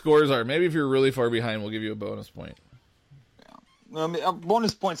know what the scores are. Maybe if you're really far behind, we'll give you a bonus point.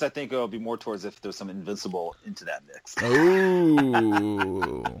 Bonus points, I think, will be more towards if there's some Invincible into that mix.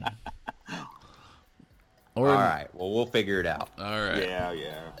 Ooh. All right. Well, we'll figure it out. All right.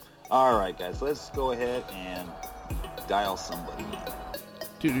 Yeah. All right, guys. Let's go ahead and dial somebody.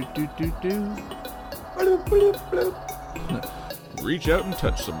 Reach out and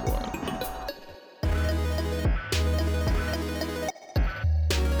touch someone.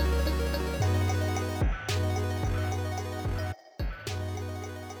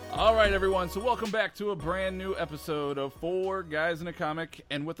 All right, everyone, so welcome back to a brand new episode of 4 Guys in a Comic,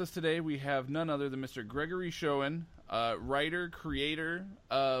 and with us today we have none other than Mr. Gregory Schoen, writer, creator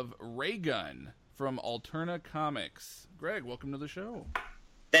of Raygun from Alterna Comics. Greg, welcome to the show.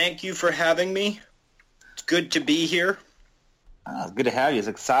 Thank you for having me. It's good to be here. It's good to have you. It's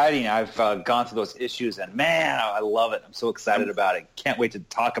exciting. I've gone through those issues, and man, I love it. I'm so excited about it. Can't wait to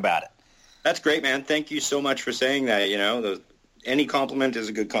talk about it. That's great, man. Thank you so much for saying that. Any compliment is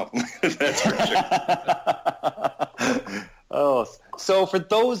a good compliment. That's for sure. So for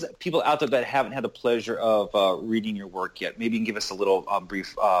those people out there that haven't had the pleasure of reading your work yet, maybe you can give us a little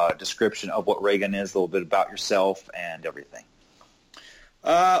brief description of what Raygun is, a little bit about yourself and everything.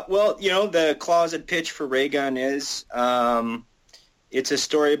 The closet pitch for Raygun is it's a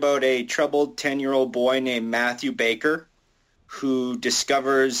story about a troubled 10-year-old boy named Matthew Baker who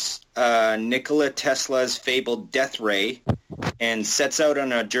discovers Nikola Tesla's fabled death ray and sets out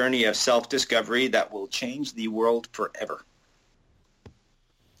on a journey of self-discovery that will change the world forever.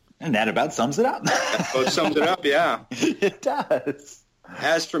 And that about sums it up. That about sums it up, yeah. It does.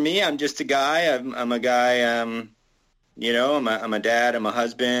 As for me, I'm just a guy. I'm a guy You know, I'm a dad. I'm a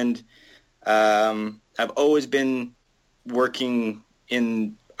husband. I've always been working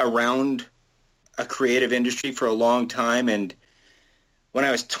around a creative industry for a long time. And when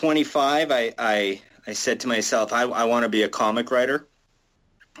I was 25, I said to myself, I want to be a comic writer.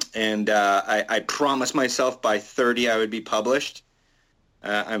 And I promised myself by 30 I would be published.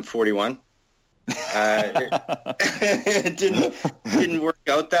 I'm 41. It didn't work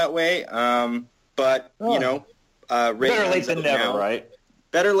out that way. But, you know, better late than never, now. Right?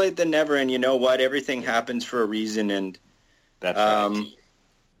 Better late than never. And you know what? Everything happens for a reason. And that's right.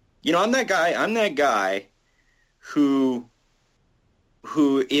 You know, I'm that guy who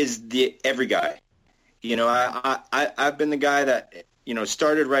is the every guy. You know, I've been the guy that, you know,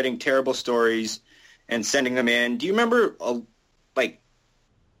 started writing terrible stories and sending them in. Do you remember, like,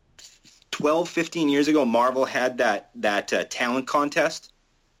 12, 15 years ago, Marvel had that talent contest?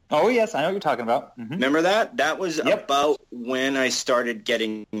 Oh, yes, I know what you're talking about. Mm-hmm. Remember that? That was about when I started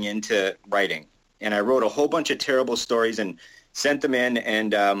getting into writing. And I wrote a whole bunch of terrible stories and sent them in,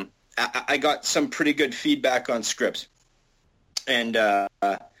 and I got some pretty good feedback on scripts. And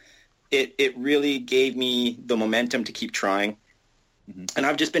it really gave me the momentum to keep trying. Mm-hmm. And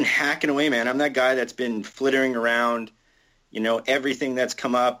I've just been hacking away, man. I'm that guy that's been flittering around, you know, everything that's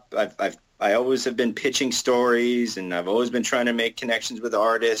come up. I always have been pitching stories, and I've always been trying to make connections with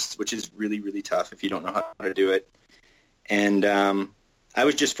artists, which is really, really tough if you don't know how to do it. And I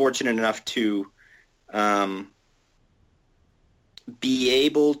was just fortunate enough to be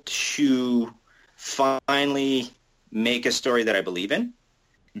able to finally make a story that I believe in,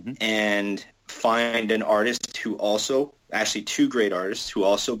 mm-hmm. and find an artist who also, actually two great artists who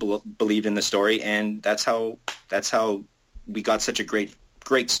also believed in the story, and that's how we got such a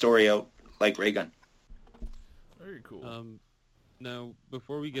great story out like Raygun. Very cool. Now,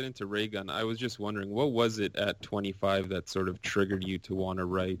 before we get into Raygun, I was just wondering, what was it at 25 that sort of triggered you to want to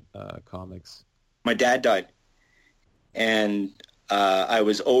write comics? My dad died, and I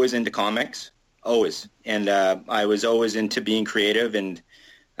was always into comics, always. And I was always into being creative, and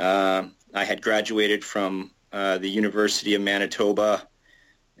I had graduated from the University of Manitoba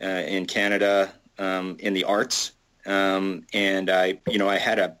in Canada in the arts. And I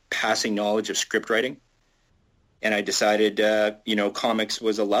had a passing knowledge of script writing, and I decided, comics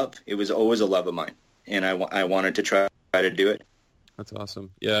was a love. It was always a love of mine, and I wanted to try to do it. That's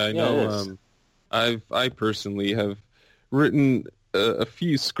awesome. Yeah, I know. I personally have written a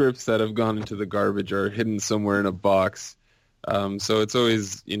few scripts that have gone into the garbage or hidden somewhere in a box. So it's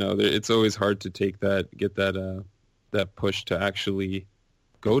always, it's always hard to get that push to actually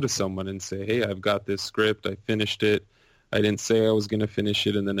go to someone and say, hey, I've got this script. I finished it. I didn't say I was going to finish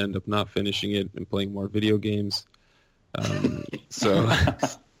it and then end up not finishing it and playing more video games. So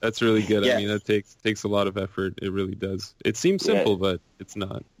that's really good. Yeah. I mean, that takes a lot of effort. It really does. It seems simple, but it's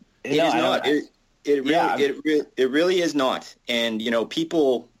not. It is not. It really is not. And,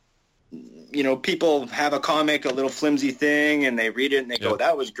 people have a comic, a little flimsy thing, and they read it and they go,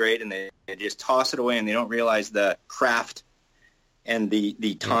 that was great. And they just toss it away, and they don't realize the craft and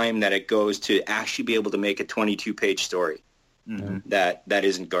the time that it goes to actually be able to make a 22-page story that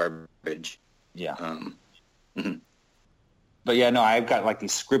isn't garbage. Yeah. Mm-hmm. But yeah, no, I've got like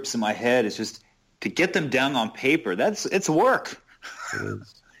these scripts in my head. It's just to get them down on paper. It's work. It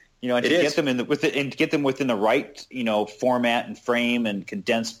is. And to get them within the right, format and frame and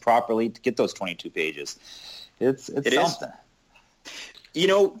condensed properly to get those 22 pages. It's something.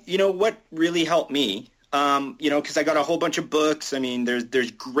 What really helped me, because I got a whole bunch of books. I mean,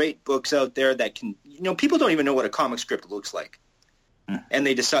 there's great books out there that can, people don't even know what a comic script looks like, and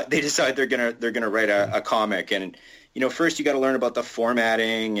they decide they're gonna write a comic, and first you got to learn about the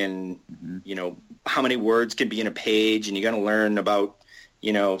formatting and how many words can be in a page, and you got to learn about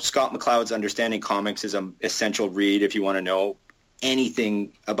Scott McCloud's Understanding Comics is an essential read if you want to know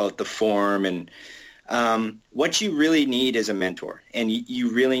anything about the form. And what you really need is a mentor. And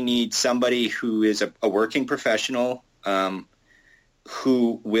you really need somebody who is a working professional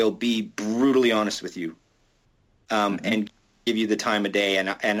who will be brutally honest with you and give you the time of day.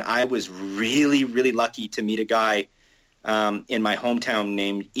 And I was really, really lucky to meet a guy in my hometown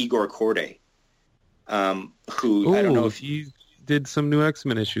named Igor Corday, who I don't know if you did some new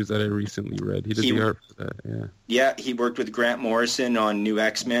X-Men issues that I recently read. He did the art for that, yeah. Yeah, he worked with Grant Morrison on New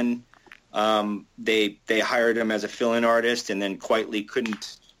X-Men. They hired him as a fill-in artist, and then Quitely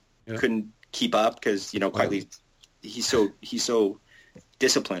couldn't keep up because Quitely he's so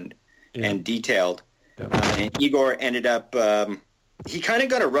disciplined and detailed. Yeah. And Igor ended up he kind of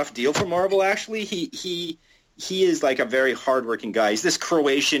got a rough deal from Marvel. Actually, he is like a very hardworking guy. He's this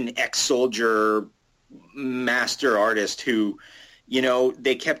Croatian ex-soldier, master artist who, you know,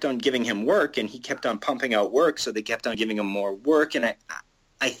 they kept on giving him work and he kept on pumping out work. So they kept on giving him more work. And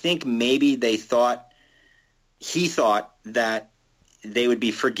I think maybe he thought that they would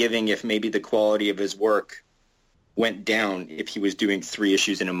be forgiving if maybe the quality of his work went down if he was doing 3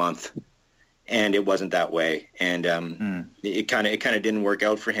 issues in a month. And it wasn't that way. And it kind of didn't work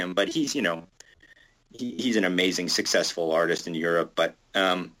out for him. But he's, you know, he's an amazing, successful artist in Europe. But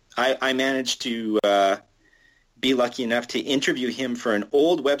I managed to be lucky enough to interview him for an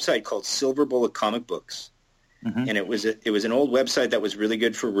old website called Silver Bullet Comic Books. Mm-hmm. And it was an old website that was really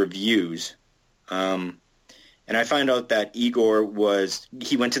good for reviews. And I found out that Igor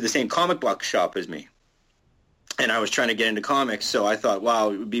he went to the same comic book shop as me. And I was trying to get into comics, so I thought, wow,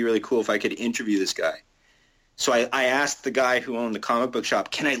 it would be really cool if I could interview this guy. So I asked the guy who owned the comic book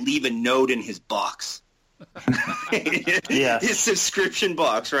shop, can I leave a note in his box? Yeah. His subscription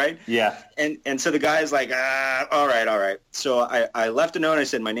box, right? Yeah. And so the guy's like, all right. So I left a note. I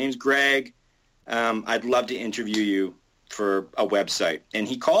said, my name's Greg. I'd love to interview you for a website. And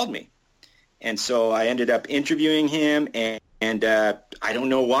he called me. And so I ended up interviewing him, and I don't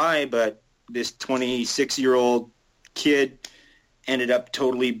know why, but this 26-year-old kid ended up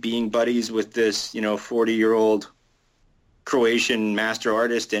totally being buddies with this, you know, 40-year-old Croatian master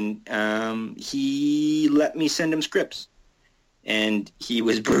artist, and he let me send him scripts. And he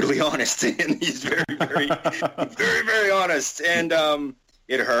was brutally honest, and he's very, very, very, very honest. And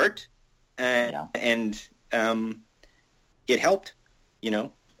it hurt, and it helped, you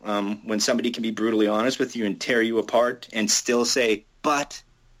know. When somebody can be brutally honest with you and tear you apart and still say, but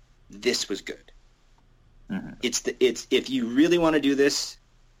this was good. Mm-hmm. It's if you really want to do this,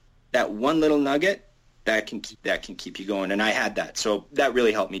 that one little nugget that can keep you going. And I had that, so that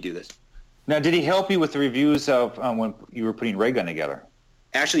really helped me do this. Now, did he help you with the reviews of when you were putting Ray Gun together?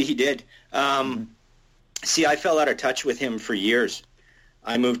 Actually, he did. See, I fell out of touch with him for years.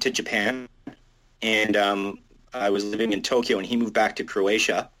 I moved to Japan, and I was living in Tokyo, and he moved back to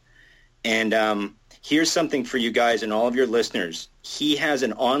Croatia. And here's something for you guys and all of your listeners. He has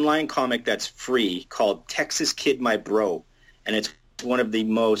an online comic that's free called Texas Kid My Bro, and it's one of the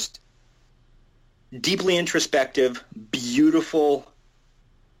most deeply introspective, beautiful,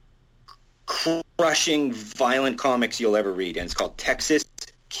 crushing, violent comics you'll ever read. And it's called Texas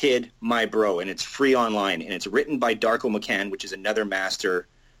Kid My Bro, and it's free online. And it's written by Darko Macan, which is another master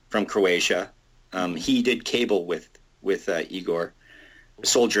from Croatia. He did Cable with Igor,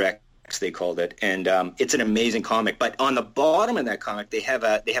 Soldier X, they called it, and it's an amazing comic. But on the bottom of that comic, they have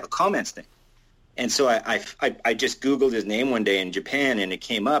a comments thing, and so I just Googled his name one day in Japan, and it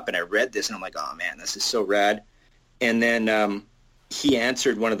came up, and I read this, and I'm like, oh man, this is so rad. And then he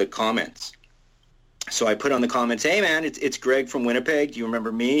answered one of the comments, so I put on the comments, hey man, it's Greg from Winnipeg. Do you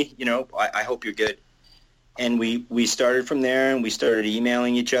remember me? You know, I hope you're good. And we started from there, and we started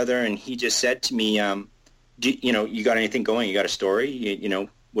emailing each other, and he just said to me, you know, you got anything going? You got a story? You know,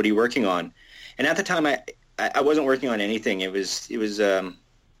 what are you working on? And at the time, I wasn't working on anything. It was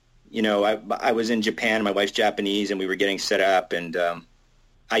you know, I was in Japan. My wife's Japanese, and we were getting set up. And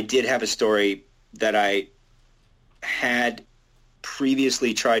I did have a story that I had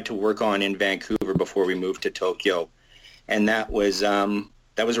previously tried to work on in Vancouver before we moved to Tokyo, and that was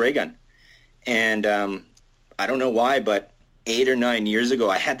Ray Gun. And I don't know why, but 8 or 9 years ago,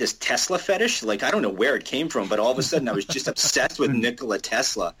 I had this Tesla fetish. Like, I don't know where it came from, but all of a sudden I was just obsessed with Nikola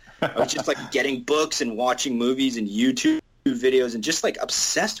Tesla. I was just like getting books and watching movies and YouTube videos and just like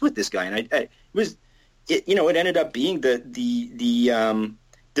obsessed with this guy. And it ended up being the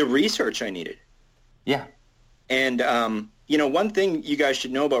research I needed. Yeah. And, you know, one thing you guys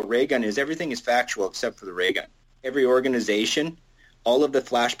should know about Ray Gun is everything is factual except for the Ray Gun. Every organization, all of the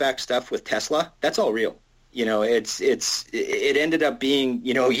flashback stuff with Tesla, that's all real. You know, it ended up being,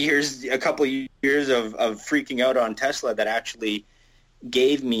 you know, a couple of years of freaking out on Tesla that actually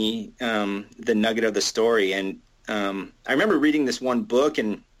gave me the nugget of the story. And I remember reading this one book,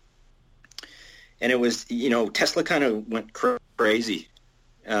 and it was, you know, Tesla kind of went crazy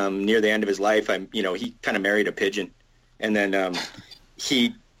near the end of his life. He kind of married a pigeon, and then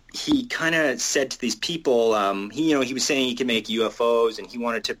he kind of said to these people, he was saying he could make UFOs, and he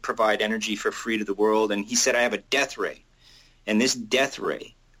wanted to provide energy for free to the world. And he said, I have a death ray, and this death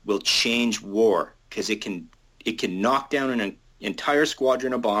ray will change war because it can knock down an entire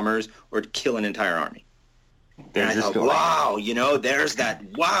squadron of bombers or kill an entire army. And I thought, wow, you know, there's that,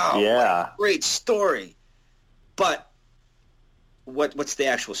 wow, yeah, great story. But what's the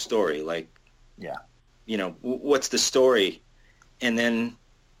actual story? Like, yeah, you know, what's the story? And then,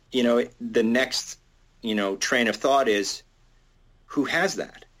 you know, the next, you know, train of thought is, who has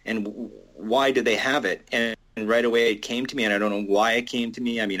that? and why do they have it? And right away it came to me, and I don't know why it came to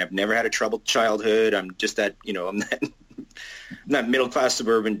me. I mean, I've never had a troubled childhood. I'm just that, I'm that middle-class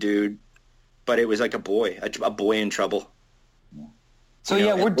suburban dude, but it was like a boy in trouble.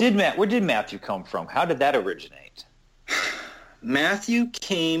 So where did Matthew come from? How did that originate? Matthew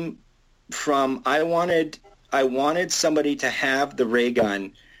came from, I wanted somebody to have the ray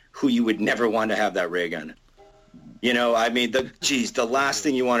gun who you would never want to have that ray gun. I mean, the last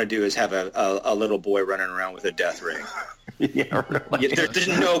thing you want to do is have a little boy running around with a death ray. Yeah, really. There's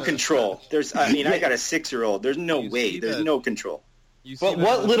no control. I got a 6-year-old. There's no way. There's no control. But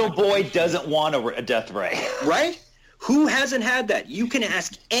what little boy doesn't want a death ray? Right? Who hasn't had that? You can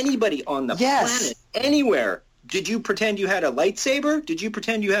ask anybody on the planet, anywhere. Did you pretend you had a lightsaber? Did you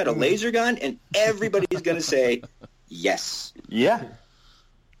pretend you had a laser gun? And everybody's going to say yes. Yeah.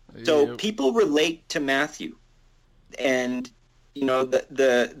 So people relate to Matthew. And,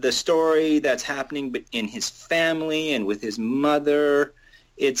 the story that's happening in his family and with his mother,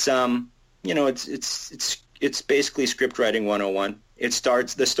 it's basically script writing 101.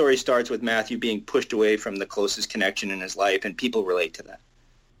 The story starts with Matthew being pushed away from the closest connection in his life, and people relate to that.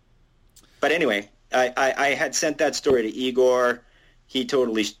 But anyway, I had sent that story to Igor. He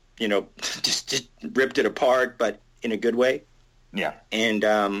totally, just ripped it apart, but in a good way. Yeah.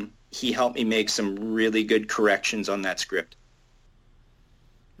 And he helped me make some really good corrections on that script.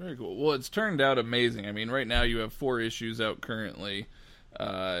 Very cool. Well, it's turned out amazing. I mean, right now you have 4 issues out currently.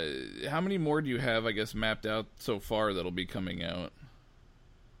 How many more do you have, I guess, mapped out so far that'll be coming out?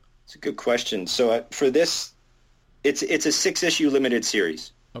 It's a good question. So for this, it's a 6-issue limited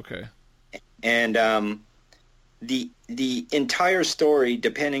series. Okay. And the entire story,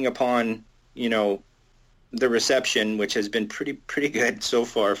 depending upon the reception, which has been pretty good so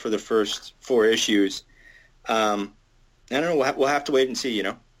far for the first 4 issues. I don't know. We'll have to wait and see.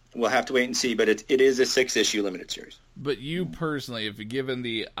 We'll have to wait and see. But it is a 6-issue limited series. But you personally, if given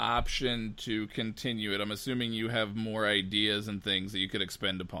the option to continue it, I'm assuming you have more ideas and things that you could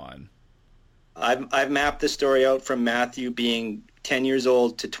expend upon. I've mapped the story out from Matthew being 10 years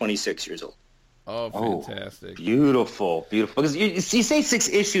old to 26 years old. Oh, fantastic. Beautiful. Because you say 6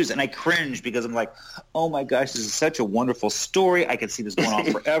 issues, and I cringe because I'm like, oh my gosh, this is such a wonderful story. I could see this going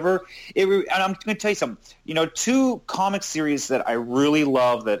on forever. And I'm going to tell you something. 2 comic series that I really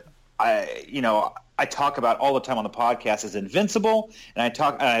love that I talk about all the time on the podcast is Invincible, and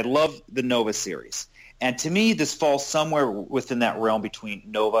I love the Nova series. And to me, this falls somewhere within that realm between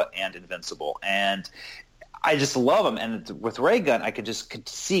Nova and Invincible. And I just love them. And with Ray Gun, I could just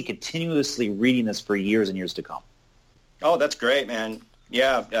see continuously reading this for years and years to come. Oh, that's great, man.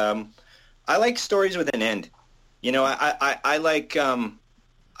 Yeah. I like stories with an end. I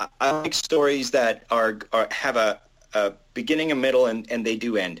like stories that have a beginning, a middle, and they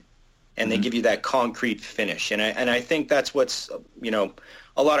do end. And they give you that concrete finish. And I think that's what's,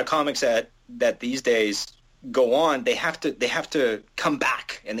 a lot of comics that these days go on, they have to come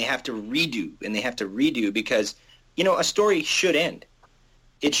back and they have to redo because, a story should end.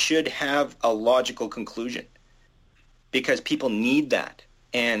 It should have a logical conclusion because people need that.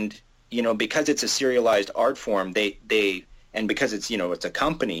 And, because it's a serialized art form, and because it's, it's a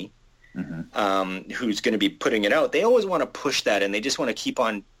company who's going to be putting it out, they always want to push that and they just want to keep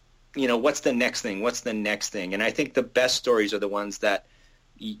on, what's the next thing? And I think the best stories are the ones that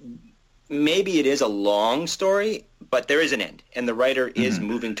maybe it is a long story, but there is an end, and the writer is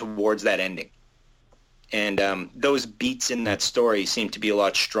moving towards that ending. And those beats in that story seem to be a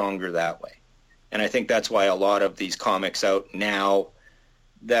lot stronger that way. And I think that's why a lot of these comics out now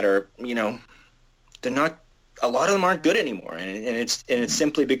that are, they're not, a lot of them aren't good anymore. And it's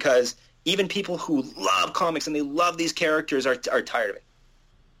simply because even people who love comics and they love these characters are tired of it.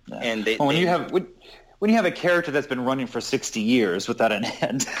 Yeah. And when you have a character that's been running for 60 years without an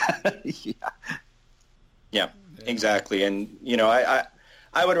end. Yeah, exactly. And,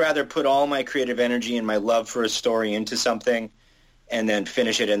 I would rather put all my creative energy and my love for a story into something and then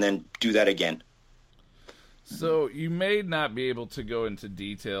finish it and then do that again. So you may not be able to go into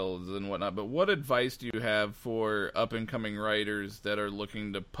details and whatnot, but what advice do you have for up-and-coming writers that are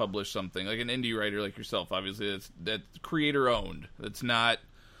looking to publish something? Like an indie writer like yourself, obviously, that's creator-owned. That's not,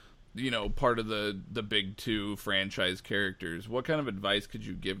 part of the big 2 franchise characters. What kind of advice could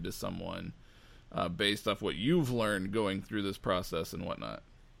you give to someone based off what you've learned going through this process and whatnot?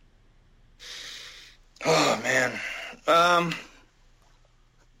 Oh, man.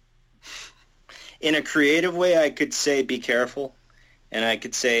 In a creative way, I could say be careful. And I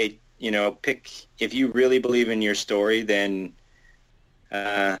could say, if you really believe in your story, then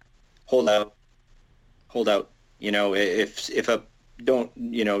hold out. If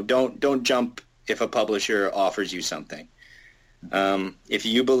don't jump if a publisher offers you something. If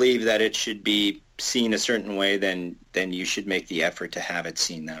you believe that it should be seen a certain way, then you should make the effort to have it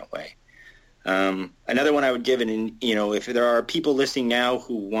seen that way. Another one I would give, if there are people listening now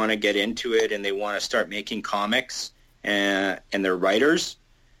who want to get into it and they want to start making comics and they're writers,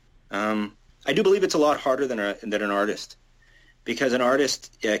 I do believe it's a lot harder than an artist, because an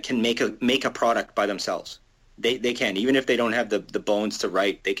artist can make a product by themselves. They can, even if they don't have the bones to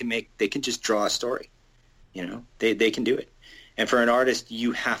write, they can just draw a story. They can do it. And for an artist,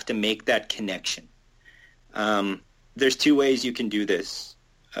 you have to make that connection. There's two ways you can do this.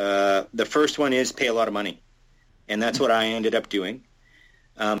 The first one is pay a lot of money, and that's what I ended up doing.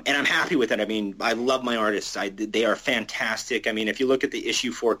 And I'm happy with it. I mean, I love my artists. They are fantastic. I mean, if you look at the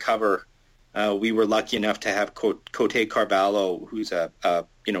issue 4 cover, we were lucky enough to have Cote Carvalho, who's an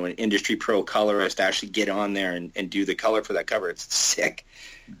industry pro colorist, actually get on there and do the color for that cover. It's sick.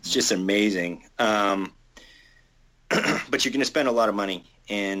 It's just amazing. But you're going to spend a lot of money,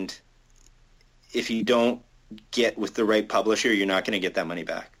 and if you don't get with the right publisher, you're not going to get that money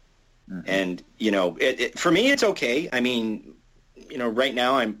back. Mm-hmm. And for me, it's okay. I mean, right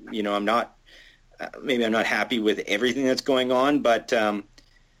now I'm not happy with everything that's going on, but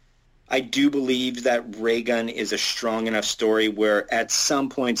I do believe that Raygun is a strong enough story where at some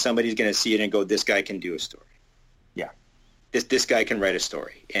point somebody's going to see it and go, this guy can do a story. Yeah. This guy can write a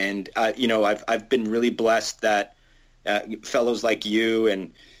story. And, I've been really blessed that fellows like you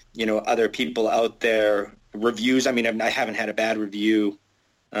and, other people out there, reviews. I mean, I haven't had a bad review.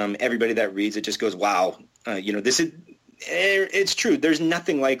 Everybody that reads it just goes, wow, it's true. There's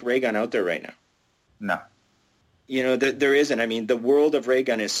nothing like Raygun out there right now. No. There isn't. I mean, the world of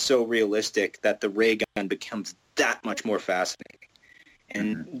Raygun is so realistic that the Raygun becomes that much more fascinating.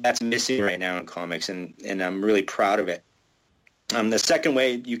 And that's missing right now in comics, and I'm really proud of it. The second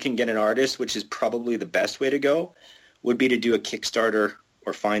way you can get an artist, which is probably the best way to go, would be to do a Kickstarter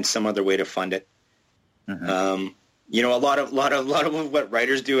or find some other way to fund it. Mm-hmm. A lot of what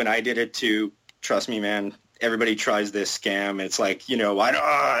writers do, and I did it too. Trust me, man. Everybody tries this scam. It's like,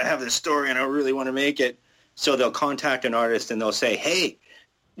 I have this story and I really want to make it. So they'll contact an artist and they'll say, hey,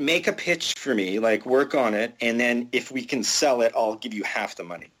 make a pitch for me, like work on it, and then if we can sell it, I'll give you half the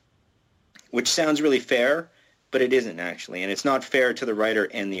money. Which sounds really fair, but it isn't actually. And it's not fair to the writer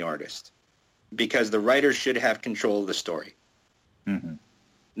and the artist, because the writer should have control of the story. Mm-hmm.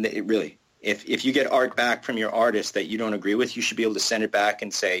 Really. If you get art back from your artist that you don't agree with, you should be able to send it back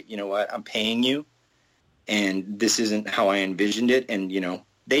and say, you know what, I'm paying you, and this isn't how I envisioned it. And,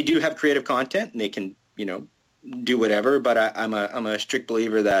 they do have creative content, and they can, do whatever. But I'm a strict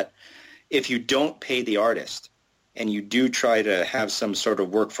believer that if you don't pay the artist and you do try to have some sort of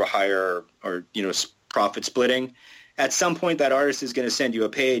work for hire or profit splitting, at some point that artist is going to send you a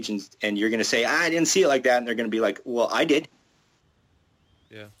page and you're going to say, I didn't see it like that. And they're going to be like, well, I did.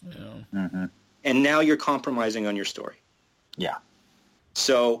 Yeah. Mm-hmm. And now you're compromising on your story. Yeah.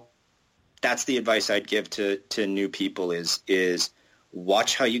 So that's the advice I'd give to new people is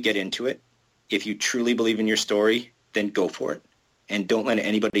watch how you get into it. If you truly believe in your story, then go for it. And don't let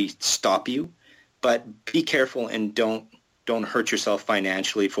anybody stop you. But be careful and don't hurt yourself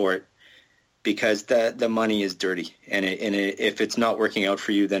financially for it, because the money is dirty. And if it's not working out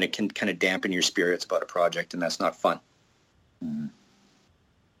for you, then it can kind of dampen your spirits about a project, and that's not fun. Mm-hmm.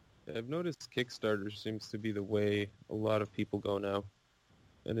 I've noticed Kickstarter seems to be the way a lot of people go now.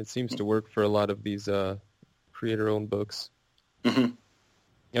 And it seems to work for a lot of these creator-owned books. Mm-hmm.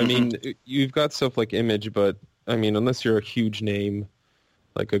 I mean, you've got stuff like Image, but, I mean, unless you're a huge name,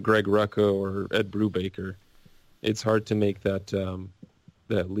 like a Greg Rucka or Ed Brubaker, it's hard to make that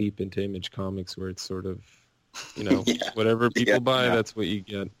that leap into Image Comics where it's sort of, whatever people buy, that's what you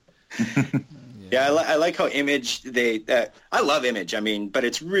get. Yeah, I like how Image, I love Image, I mean, but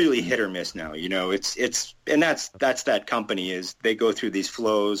it's really hit or miss now, it's and that's that company, is they go through these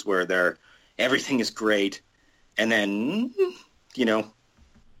flows where everything is great, and then,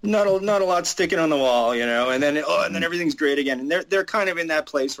 not a lot sticking on the wall, and then everything's great again, and they're kind of in that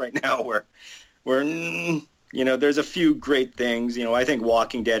place right now where there's a few great things, I think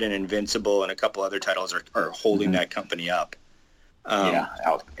Walking Dead and Invincible and a couple other titles are holding that company up.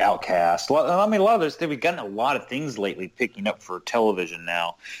 Outcast. I mean, a lot of we've gotten a lot of things lately picking up for television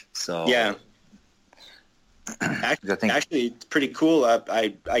now. So yeah, actually, it's pretty cool.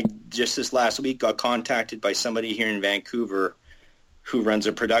 I just this last week got contacted by somebody here in Vancouver who runs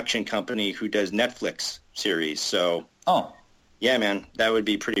a production company who does Netflix series. So yeah, man, that would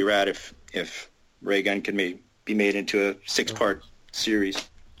be pretty rad if Raygun could be made into a 6-part series.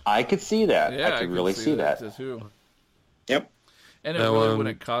 I could see that. Yeah, I could really see that. Too. Yep. And it really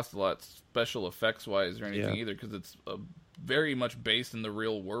wouldn't cost a lot special effects wise or anything either, because it's very much based in the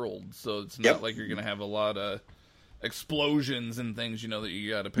real world. So it's not like you're going to have a lot of explosions and things, that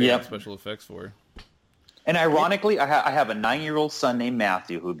you got to pay special effects for. And ironically, I have a 9-year-old son named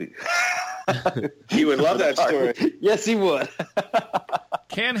Matthew who'd be... He would love that story. Yes, he would.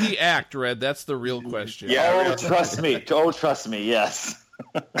 Can he act, Red? That's the real question. Yeah. Trust me. Trust me. Yes.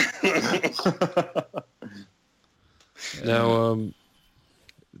 Now,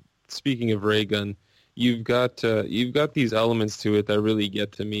 speaking of ray gun, you've got these elements to it that really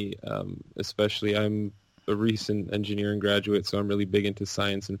get to me. Especially, I'm a recent engineering graduate, so I'm really big into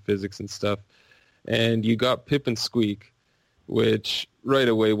science and physics and stuff. And you got Pip and Squeak, which right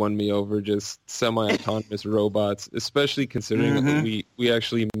away won me over. Just semi-autonomous robots, especially considering that we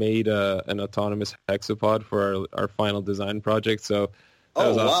actually made an autonomous hexapod for our final design project. So that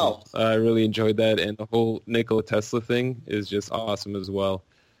was awesome. Wow. I really enjoyed that, and the whole Nikola Tesla thing is just awesome as well.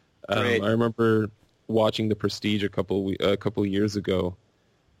 I remember watching The Prestige a couple of years ago.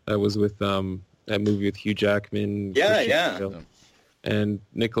 That was with that movie with Hugh Jackman. And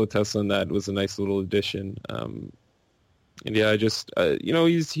Nikola Tesla in that was a nice little addition. And I just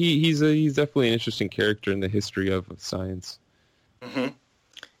he's definitely an interesting character in the history of science. Mm-hmm.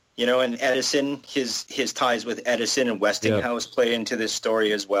 And Edison, his ties with Edison and Westinghouse play into this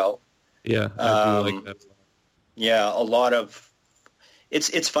story as well. Yeah, I do like that. Yeah, a lot of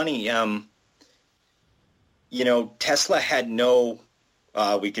it's funny. Tesla had no.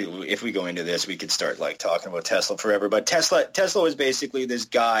 If we go into this, we could start talking about Tesla forever. But Tesla was basically this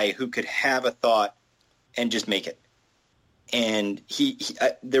guy who could have a thought and just make it. And he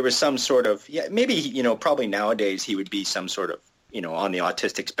there was some sort of maybe probably nowadays he would be some sort of on the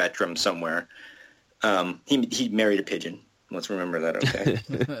autistic spectrum somewhere. He married a pigeon. Let's remember that, okay?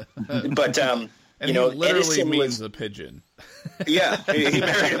 But and he literally Edison means a pigeon. Yeah, he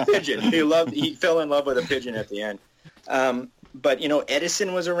married a pigeon. He fell in love with a pigeon at the end. But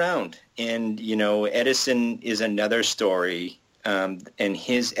Edison was around, and Edison is another story, and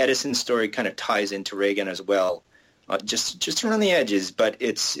his Edison story kind of ties into Reagan as well, just around the edges. But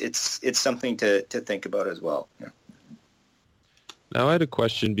it's something to think about as well. Yeah. Now I had a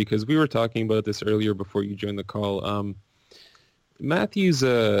question because we were talking about this earlier before you joined the call. Matthew's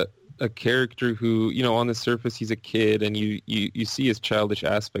a character who, on the surface he's a kid, and you see his childish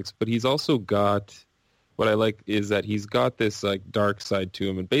aspects, but he's also got. What I like is that he's got this dark side to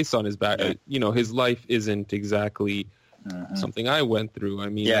him, and based on his back, his life isn't exactly something I went through. I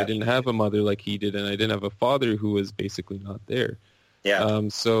mean, I didn't have a mother like he did, and I didn't have a father who was basically not there. Yeah.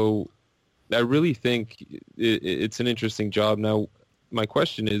 So I really think it's an interesting job. Now, my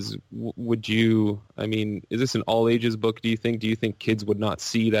question is, is this an all ages book? Do you think kids would not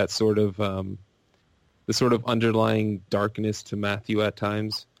see that sort of the sort of underlying darkness to Matthew at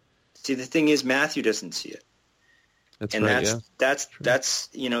times? See, the thing is, Matthew doesn't see it. That's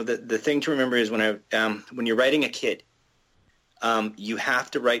the thing to remember is when you're writing a kid, you have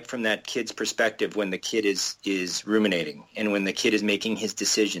to write from that kid's perspective when the kid is ruminating and when the kid is making his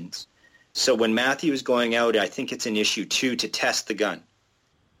decisions. So when Matthew is going out, I think it's in issue 2 to test the gun,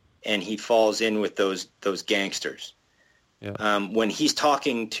 and he falls in with those gangsters. Yeah. When he's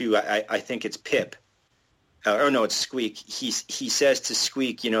talking to, I think it's Pip. It's Squeak. He says to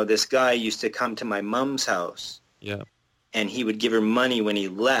Squeak, this guy used to come to my mom's house, and he would give her money when he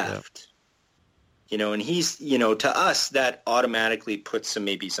left. And he's, to us that automatically puts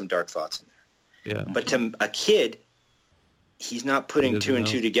maybe some dark thoughts in there. Yeah. But to a kid, he's not putting two and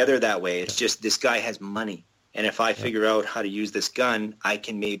two together that way. It's just this guy has money, and if I figure out how to use this gun, I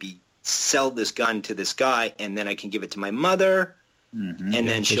can maybe sell this gun to this guy, and then I can give it to my mother, and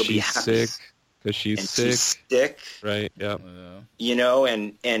then she'll be happy. Because she's sick. Right, yeah.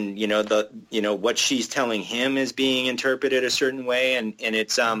 And what she's telling him is being interpreted a certain way, and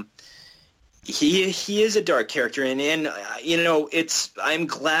it's he is a dark character, and I'm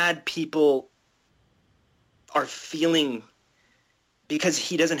glad people are feeling, because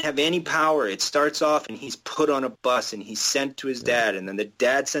he doesn't have any power. It starts off and he's put on a bus and he's sent to his dad, and then the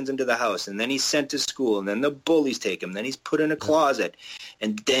dad sends him to the house, and then he's sent to school, and then the bullies take him, then he's put in a closet,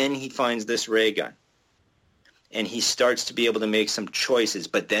 and then he finds this ray gun. And he starts to be able to make some choices,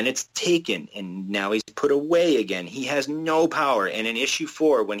 but then it's taken, and now he's put away again. He has no power, and in issue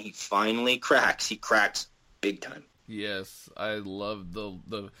 4, when he finally cracks, he cracks big time. Yes, I love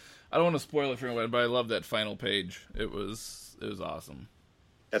the I don't want to spoil it for anyone, but I love that final page. It was awesome.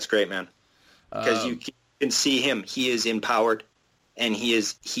 That's great, man. Because you can see him. He is empowered, and he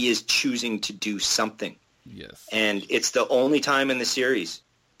is choosing to do something. Yes. And it's the only time in the series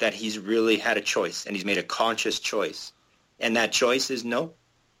that he's really had a choice, and he's made a conscious choice. And that choice is no.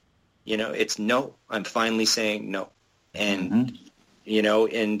 You know, it's no. I'm finally saying no. And, you know,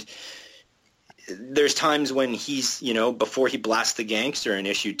 and there's times when he's, you know, before he blasts the gangster in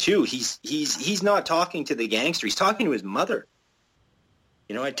issue 2, he's not talking to the gangster. He's talking to his mother.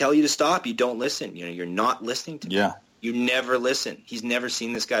 You know, I tell you to stop. You don't listen. You know, you're not listening to me. Yeah. You never listen. He's never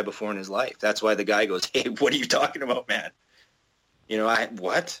seen this guy before in his life. That's why the guy goes, hey, what are you talking about, man? You know,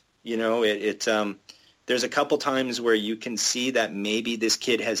 what? You know, there's a couple times where you can see that maybe this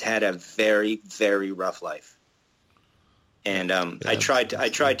kid has had a very, very rough life. And I tried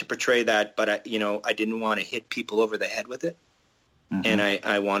to portray that, but I didn't want to hit people over the head with it. And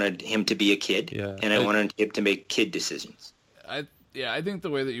I wanted him to be a kid, and I wanted him to make kid decisions. I think the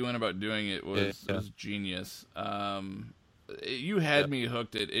way that you went about doing it was genius. You had me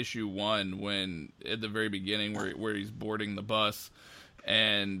hooked at issue 1 when at the very beginning where he's boarding the bus,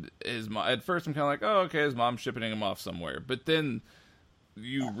 and his mom. At first, I'm kind of like, oh, okay, his mom's shipping him off somewhere, but then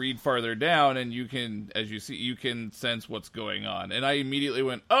you read farther down and you can, as you see, you can sense what's going on. And I immediately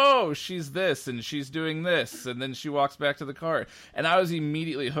went, oh, she's this and she's doing this. And then she walks back to the car. And I was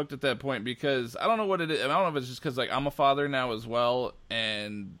immediately hooked at that point because I don't know what it is. I don't know if it's just because like I'm a father now as well.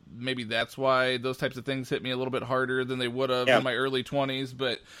 And maybe that's why those types of things hit me a little bit harder than they would have in my early 20s.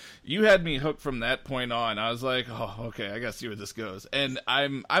 But you had me hooked from that point on. I was like, oh, okay, I got to see where this goes. And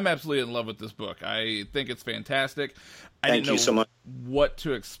I'm absolutely in love with this book. I think it's fantastic. Thank you so much. What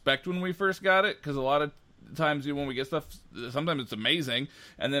to expect when we first got it, because a lot of times when we get stuff, sometimes it's amazing,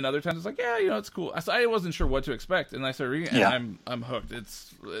 and then other times it's like, yeah, you know, it's cool. I wasn't sure what to expect, and I started reading it, and I'm hooked.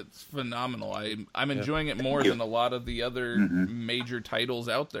 It's phenomenal. I'm enjoying it more than a lot of the other major titles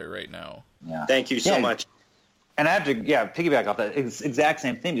out there right now. Yeah. Thank you so much. And I have to, piggyback off that exact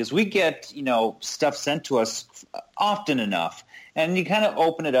same thing, because we get, you know, stuff sent to us often enough, and you kind of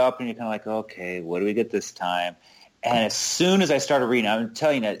open it up, and you're kind of like, okay, what do we get this time? And as soon as I started reading, I'm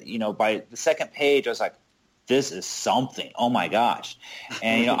telling you, you know, by the second page, I was like, this is something. Oh, my gosh.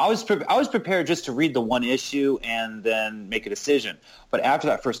 And, you know, I was prepared just to read the one issue and then make a decision. But after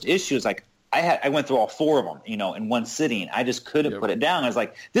that first issue, it's like I went through all 4 of them, you know, in one sitting. I just couldn't put it down. I was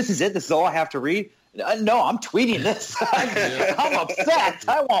like, this is it? This is all I have to read? No, I'm tweeting this. I'm upset.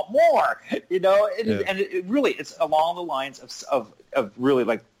 I want more, you know. And it really, it's along the lines of really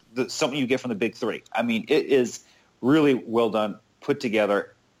like something you get from the big 3. I mean, it is really well done, put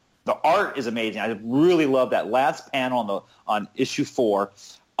together. The art is amazing. I really love that last panel on issue 4.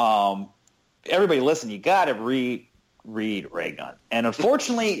 Everybody listen, you got to read Ray Gun. And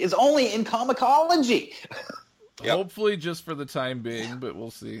unfortunately, it's only in Comixology. Hopefully just for the time being, but we'll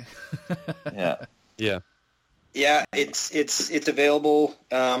see. Yeah, it's available.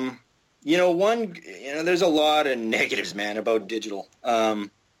 You know, there's a lot of negatives, man, about digital.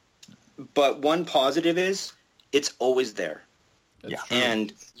 But one positive is it's always there. That's true.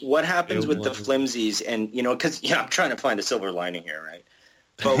 And what happens with the flimsies, and, you know, because, I'm trying to find a silver lining here, right?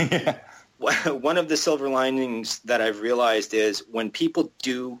 But one of the silver linings that I've realized is when people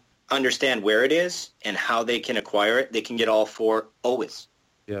do understand where it is and how they can acquire it, they can get all 4 always.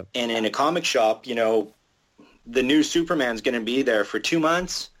 Yeah. And in a comic shop, you know, the new Superman's going to be there for 2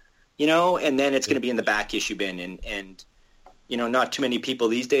 months, you know, and then it's going to be in the back issue bin. And, you know, not too many people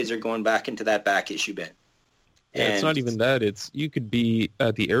these days are going back into that back issue bin. Yeah, it's not even that. It's you could be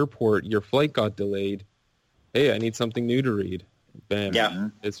at the airport, your flight got delayed. Hey, I need something new to read. Bam. Yeah.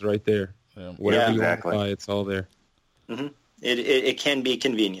 It's right there. Yeah. Whatever you want to buy, it's all there. Mm-hmm. It can be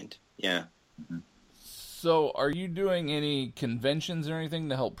convenient. Yeah. Mm-hmm. So are you doing any conventions or anything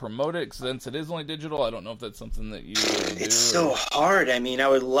to help promote it? Since it is only digital, I don't know if that's something that you do. It's so hard. I mean, I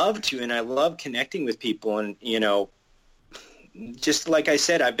would love to, and I love connecting with people. And, you know, just like I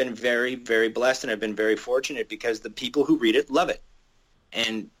said, I've been very, very blessed, and I've been very fortunate because the people who read it love it,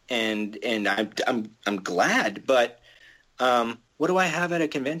 and I'm glad. But what do I have at a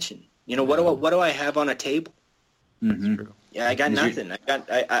convention? You know, what do I have on a table? Mm-hmm. Yeah, I got nothing.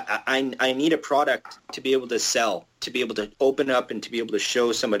 I need a product to be able to sell, to be able to open up, and to be able to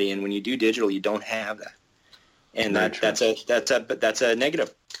show somebody. And when you do digital, you don't have that, and that's a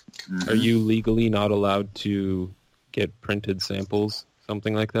negative. Mm-hmm. Are you legally not allowed to get printed samples,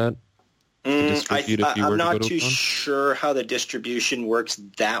 something like that? I'm not too sure how the distribution works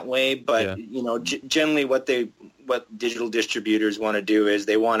that way, but you know, generally what digital distributors want to do is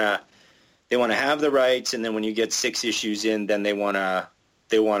they want to have the rights, and then when you get 6 issues in, then they want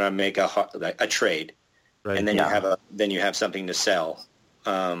to make a trade, right. And then you have something to sell.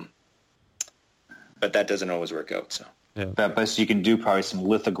 But that doesn't always work out. So, but you can do probably some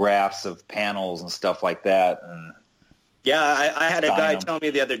lithographs of panels and stuff like that. And Yeah, I had a guy Sign 'em. tell me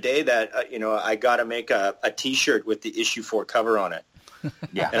the other day that I got to make a T-shirt with the issue 4 cover on it,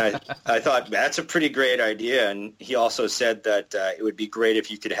 Yeah. and I thought that's a pretty great idea. And he also said that it would be great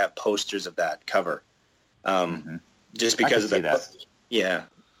if you could have posters of that cover, just because of see the that.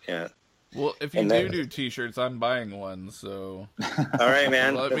 yeah. Well, if you And then- do T-shirts, I'm buying one. So All right,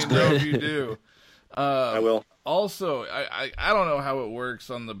 man. let me That's know great. if you do. I will. Also, I don't know how it works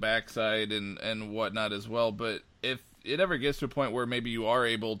on the backside and whatnot as well, but if it ever gets to a point where maybe you are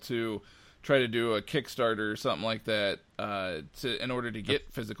able to try to do a Kickstarter or something like that in order to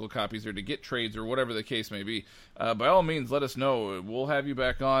get physical copies or to get trades or whatever the case may be, by all means, let us know. We'll have you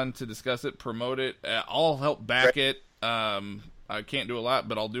back on to discuss it, promote it. I'll help back it. I can't do a lot,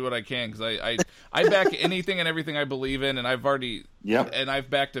 but I'll do what I can because I back anything and everything I believe in, and I've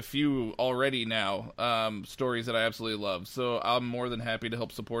backed a few already now, stories that I absolutely love. So I'm more than happy to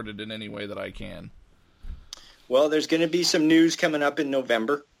help support it in any way that I can. Well, there's going to be some news coming up in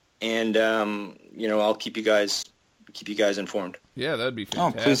November, and I'll keep you guys informed. Yeah, that'd be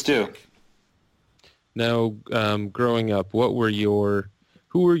Oh, fantastic. please do. Now, growing up, who were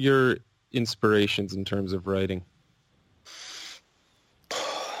your inspirations in terms of writing?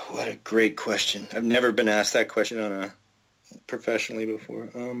 What a great question. I've never been asked that question professionally before.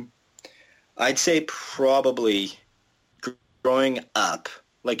 I'd say probably growing up,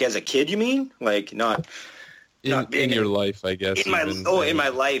 like as a kid, you mean? Like not In your life, I guess. in my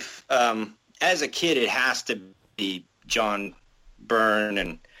life. As a kid, it has to be John Byrne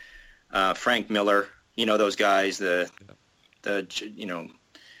and Frank Miller. You know those guys. Everyone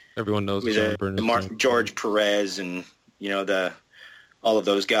knows with John Byrne. and Frank. George Perez and all of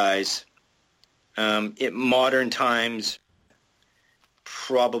those guys. In modern times,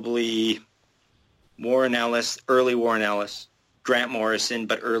 probably Warren Ellis, early Warren Ellis, Grant Morrison,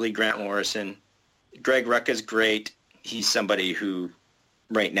 but early Grant Morrison. Greg Rucka's great. He's somebody who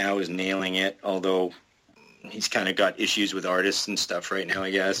right now is nailing it, although he's kind of got issues with artists and stuff right now,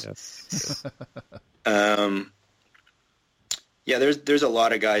 I guess. Yes. Yeah, there's a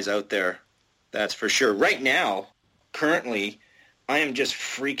lot of guys out there, that's for sure. Right now, currently, I am just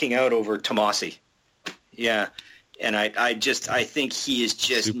freaking out over Tomasi. Yeah, and I think he is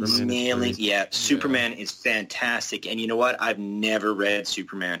just Superman nailing. is Yeah, Superman is fantastic, and you know what? I've never read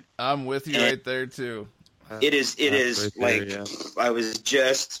Superman. I'm with you right there too. It is right like there, yeah. I was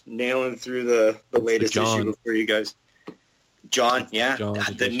just nailing through the latest John. issue for you guys. John, yeah, John the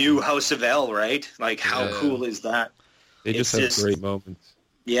edition. new House of L, right? Like, how Yeah. cool is that? They just It's have great moments.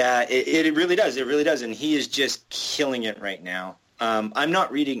 Yeah, it really does. It really does, and he is just killing it right now. I'm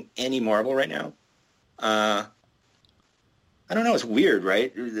not reading any Marvel right now. I don't know. It's weird,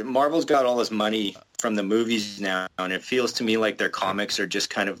 right? Marvel's got all this money from the movies now, and it feels to me like their comics are just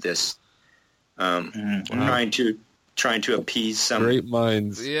kind of this trying to appease some. Great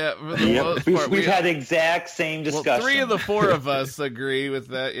minds. Yeah, for the most part, We've had the exact same discussion. well, 3 of the 4 of us agree with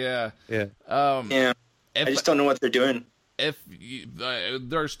that. Yeah. Yeah. Yeah, I just don't know what they're doing.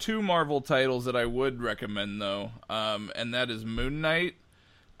 There's 2 Marvel titles that I would recommend though, and that is Moon Knight.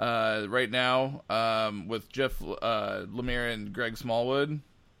 Right now, with Jeff Lemire and Greg Smallwood.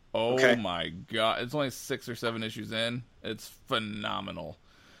 Oh Okay. my god, it's only 6 or 7 issues in. It's phenomenal.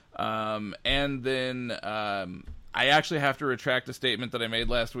 And then I actually have to retract a statement that I made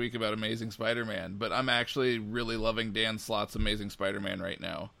last week about Amazing Spider-Man, but I'm actually really loving Dan Slott's Amazing Spider-Man right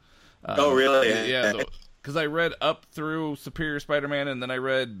now. Oh, really? Yeah, because I read up through Superior Spider-Man, and then I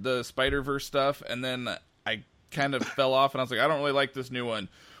read the Spider-Verse stuff, and then I kind of fell off, and I was like, I don't really like this new one.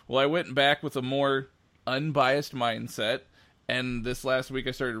 Well, I went back with a more unbiased mindset, and this last week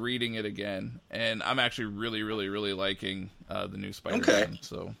I started reading it again, and I'm actually really, really, really liking the new Spider-Man. Okay.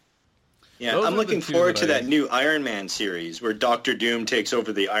 So Yeah, Those I'm are looking the 2 forward that to I- that new Iron Man series where Doctor Doom takes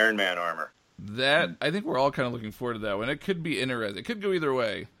over the Iron Man armor. that, I think we're all kind of looking forward to that one. It could be interesting. It could go either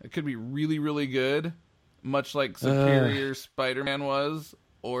way. It could be really, really good, much like Superior Spider-Man was,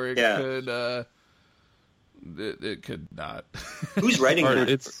 or it Yeah. could... It could not. Who's writing Hard- that?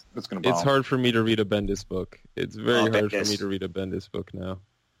 it's gonna bomb. hard for me to read a Bendis book. It's very hard for Bendis. me to read a Bendis book now.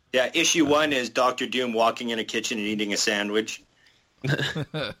 Yeah, issue 1 is Doctor Doom walking in a kitchen and eating a sandwich. All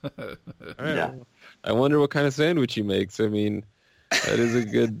right. Yeah. I wonder what kind of sandwich he makes. I mean, that is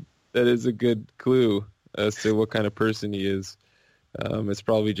a good clue as to what kind of person he is. It's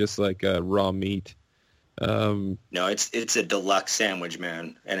probably just like raw meat. No, it's a deluxe sandwich,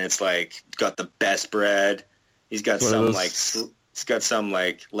 man, and it's like got the best bread. He's got One of some those- he's got some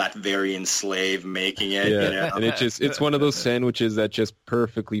like Latvian slave making it. Yeah, You know? and it's one of those sandwiches that just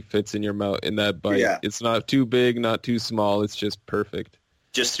perfectly fits in your mouth in that bite. Yeah. It's not too big, not too small. It's just perfect.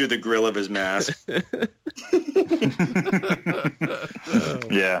 Just through the grill of his mask.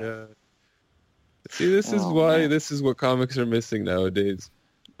 Yeah. See, this is why this is what comics are missing nowadays.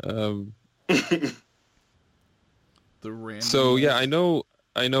 So yeah, I know.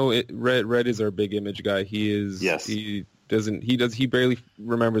 Red is our big Image guy. He is. Yes. He barely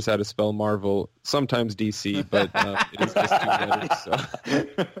remembers how to spell Marvel. Sometimes DC, but it is just 2 letters. So.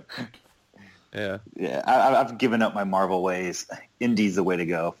 Yeah. I've given up my Marvel ways. Indie's the way to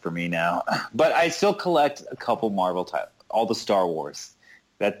go for me now. But I still collect a couple Marvel titles. All the Star Wars.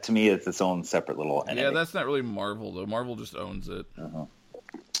 That to me is its own separate little entity. Yeah, that's not really Marvel though. Marvel just owns it. Uh-huh.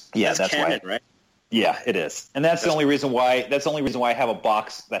 Yeah, that's canon, why. right? Yeah, it is, and that's the only reason why. That's the only reason why I have a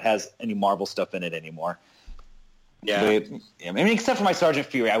box that has any Marvel stuff in it anymore. Yeah. I mean, except for my Sergeant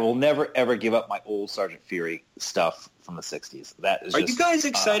Fury, I will never ever give up my old Sergeant Fury stuff from the '60s. That is. Are you guys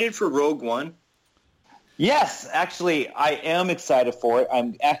excited for Rogue One? Yes, actually, I am excited for it.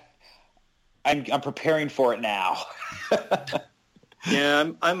 I'm preparing for it now.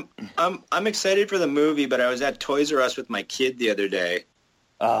 Yeah, I'm excited for the movie, but I was at Toys R Us with my kid the other day,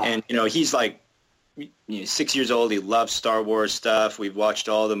 and he's like 6 years old. He loves Star Wars stuff. We've watched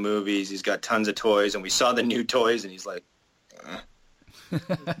all the movies. He's got tons of toys, and we saw the new toys, and he's like, both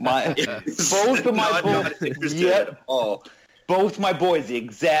of my boys, at all. Both my boys, the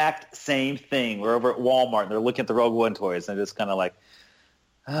exact same thing. We're over at Walmart, and they're looking at the Rogue One toys, and they're just kind of like,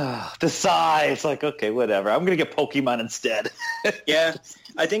 the size. It's like, okay, whatever. I'm going to get Pokemon instead. Yeah,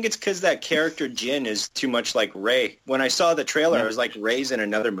 I think it's because that character Jin is too much like Rey. When I saw the trailer, I was like, Rey's in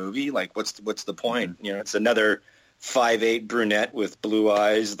another movie? Like, what's the point? It's another 5'8" brunette with blue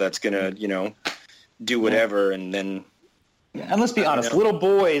eyes that's going to, do whatever, and then... Yeah, and let's be honest, little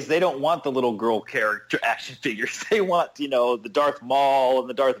boys, they don't want the little girl character action figures. They want, the Darth Maul and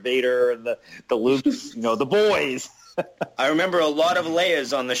the Darth Vader and the Luke, the boys. I remember a lot of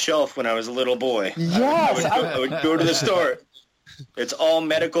Leias on the shelf when I was a little boy. Yes. I would go to the store. It's all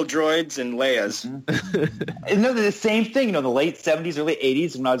medical droids and Leias. And the same thing, the late 70s, early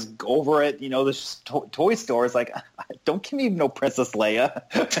 80s, when I was over at, the toy store, it's like, don't give me no Princess Leia.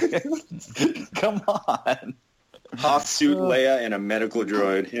 Come on. Hoth suit Leia and a medical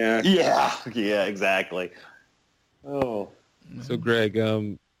droid. Yeah, exactly. Oh. So, Greg,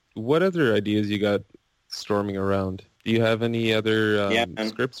 what other ideas you got storming around? Do you have any other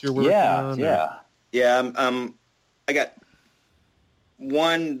scripts you're working on? Yeah. I got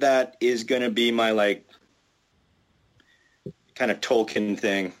one that is going to be my kind of Tolkien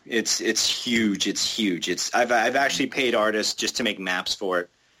thing. It's huge. I've actually paid artists just to make maps for it.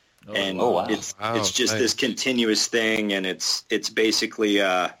 Wow. It's just this continuous thing, and it's basically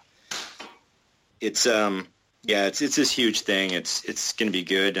it's this huge thing. It's going to be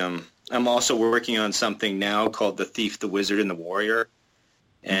good. I'm also working on something now called The Thief, the Wizard, and the Warrior,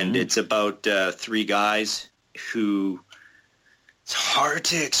 and it's about 3 guys who, it's hard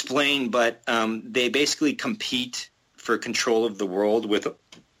to explain, but they basically compete for control of the world with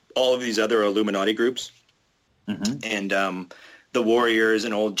all of these other Illuminati groups. And the Warrior is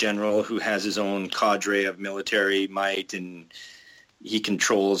an old general who has his own cadre of military might, and he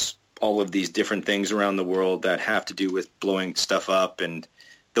controls all of these different things around the world that have to do with blowing stuff up. And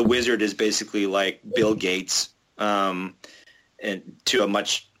the Wizard is basically like Bill Gates, and to a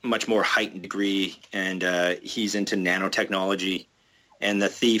much more heightened degree, and he's into nanotechnology. And the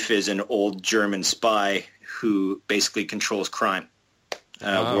Thief is an old German spy who basically controls crime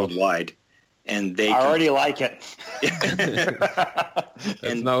worldwide. And I already like it.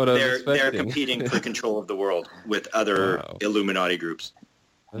 And not what I was expecting. They're competing for control of the world with other Illuminati groups.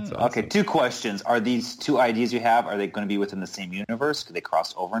 That's awesome. Okay, 2 questions. Are these 2 ideas you have, are they going to be within the same universe? Could they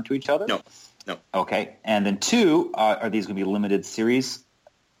cross over into each other? No. Okay. And then 2, are these going to be limited series?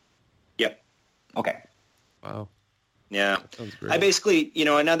 Yep. Okay. Wow. Yeah. That sounds great. I basically,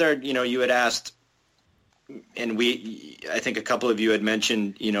 another, you had asked, and I think a couple of you had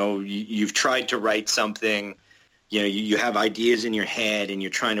mentioned, you've tried to write something, you have ideas in your head and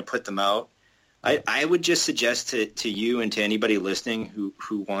you're trying to put them out. I would just suggest to you and to anybody listening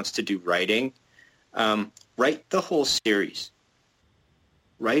who wants to do writing, write the whole series.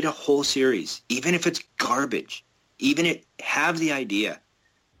 Write a whole series, even if it's garbage. Have the idea.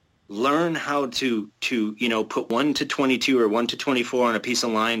 Learn how to put 1 to 22 or 1 to 24 on a piece of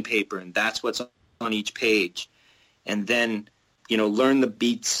line paper, and that's what's on each page. And then, learn the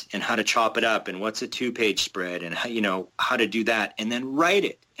beats and how to chop it up and what's a 2-page spread and how to do that, and then write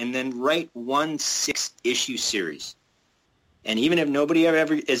it. And then write 1 6-issue series. And even if nobody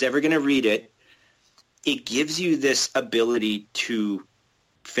is ever going to read it, it gives you this ability to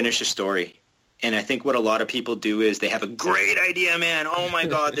finish a story. And I think what a lot of people do is they have a great idea, man. Oh, my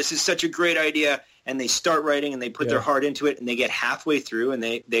God, this is such a great idea. and they start writing and they put their heart into it, and they get halfway through and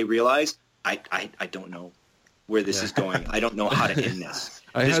they realize, I don't know where this is going. I don't know how to end this.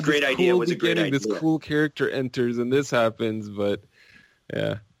 This great idea was a great idea. This cool character enters and this happens, but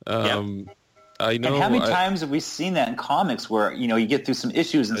yeah. I know. And how many times have we seen that in comics where, you get through some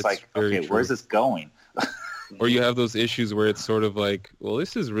issues and it's like, okay, true. Where's this going? Or you have those issues where it's sort of like, well,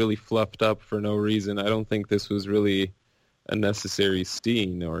 this is really fluffed up for no reason. I don't think this was really a necessary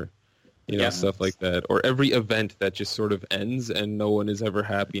scene, or stuff like that. Or every event that just sort of ends and no one is ever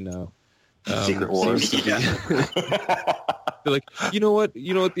happy now. Secret Wars. They're like, you know what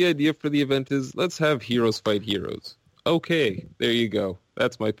the idea for the event is? Let's have heroes fight heroes. Okay, there you go.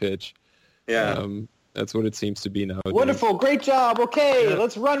 That's my pitch. Yeah. That's what it seems to be now. Wonderful, great job. Okay,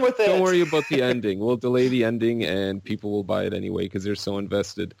 let's run with it. Don't worry about the ending. We'll delay the ending, and people will buy it anyway because they're so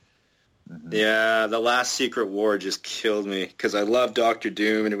invested. Yeah, the last Secret War just killed me because I love Doctor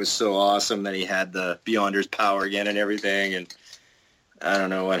Doom, and it was so awesome that he had the Beyonder's power again and everything, and I don't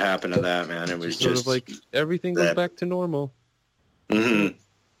know what happened to that, man. It was sort just of like everything goes back to normal. Mm-hmm.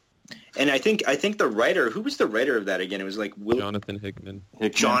 And I think the writer, who was the writer of that again? It was like Jonathan Hickman.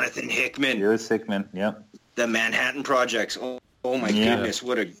 Jonathan Hickman. It was Hickman. Yep. The Manhattan Projects. Oh my goodness,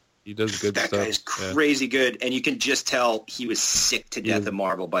 he does good that stuff. That guy is crazy good, and you can just tell he was sick to death of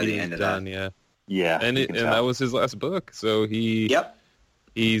Marvel by the end of that. Yeah, and that was his last book. So he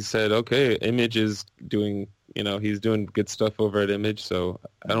said, okay, Image is doing, he's doing good stuff over at Image, so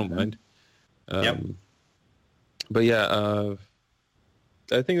I don't mind. But yeah.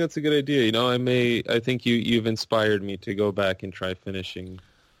 I think that's a good idea. I think you've inspired me to go back and try finishing.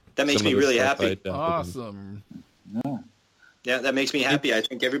 That makes me really happy. Awesome. Yeah, that makes me happy. I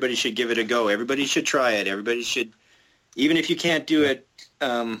think everybody should give it a go. Everybody should try it. Everybody should, even if you can't do it,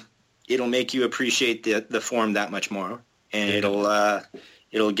 it'll make you appreciate the form that much more, and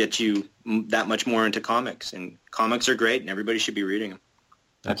it'll get you that much more into comics. And comics are great, and everybody should be reading them.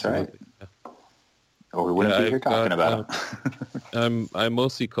 That's right. Or we wouldn't be here talking about them. I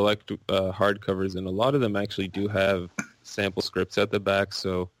mostly collect hardcovers, and a lot of them actually do have sample scripts at the back,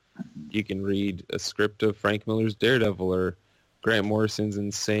 so you can read a script of Frank Miller's Daredevil or Grant Morrison's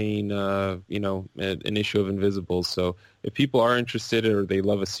Insane, an issue of Invisibles. So if people are interested or they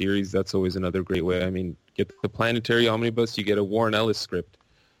love a series, that's always another great way. I mean, get the Planetary Omnibus, you get a Warren Ellis script.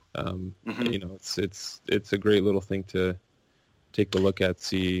 It's a great little thing to take a look at,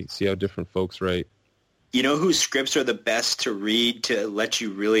 see how different folks write. You know whose scripts are the best to read to let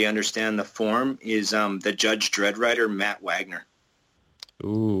you really understand the form is the Judge Dredd writer, Matt Wagner.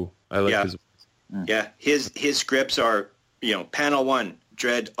 Ooh, I like his. Yeah, his scripts are, panel 1,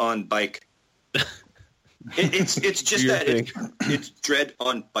 Dredd on bike. It's just that it's Dredd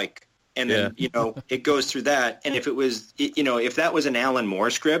on bike, and then it goes through that. And if it was if that was an Alan Moore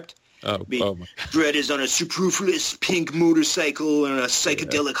script. Dredd is on a superfluous pink motorcycle on a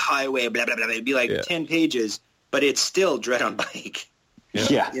psychedelic highway, blah, blah, blah. It'd be like 10 pages, but it's still Dredd on bike.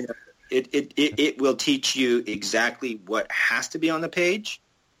 Yeah. It will teach you exactly what has to be on the page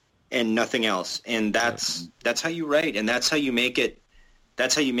and nothing else. And that's how you write, and that's how you make it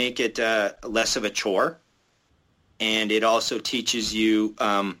less of a chore. And it also teaches you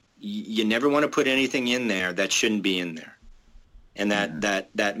you never want to put anything in there that shouldn't be in there. And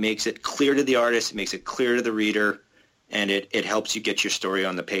that makes it clear to the artist, it makes it clear to the reader, and it helps you get your story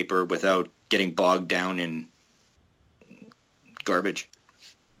on the paper without getting bogged down in garbage.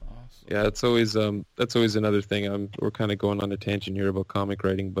 Awesome. Yeah, that's always another thing. We're kind of going on a tangent here about comic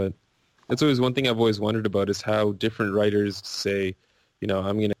writing, but that's always one thing I've always wondered about is how different writers say, I'm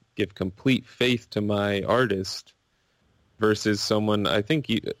going to give complete faith to my artist versus someone, I think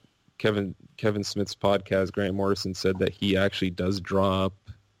Kevin Smith's podcast, Grant Morrison, said that he actually does draw up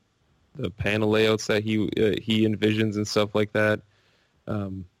the panel layouts that he envisions and stuff like that.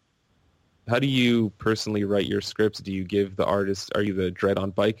 How do you personally write your scripts? Do you give the artist, are you the Dredd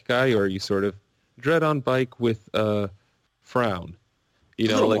on bike guy, or are you sort of Dredd on bike with a frown?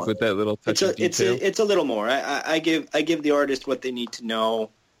 Like more. With that little touch of detail? It's a little more. I give the artist what they need to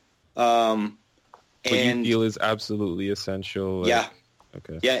know. What you feel is absolutely essential.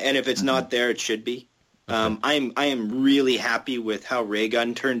 Okay. Yeah, and if it's not there, it should be. Okay. I am really happy with how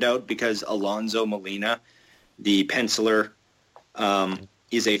Raygun turned out because Alonzo Molina, the penciler,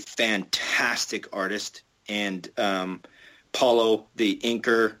 is a fantastic artist, and Paulo, the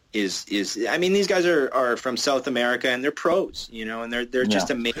inker, is. I mean, these guys are from South America, and they're pros, and they're just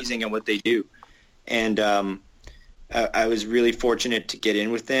amazing at what they do. And I was really fortunate to get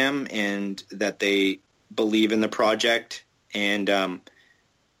in with them, and that they believe in the project, and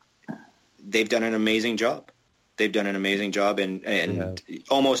they've done an amazing job. They've done an amazing job, and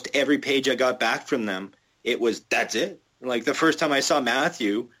almost every page I got back from them, that's it. Like the first time I saw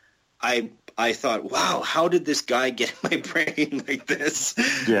Matthew, I thought, wow, how did this guy get in my brain like this?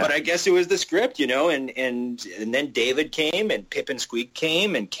 Yeah. But I guess it was the script, and then David came, and Pip and Squeak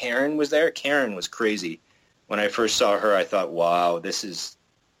came, and Karen was there. Karen was crazy. When I first saw her, I thought, wow, this is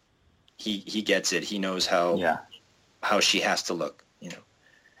he gets it. He knows how she has to look,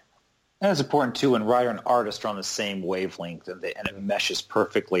 And it's important, too, when writer and artist are on the same wavelength and it meshes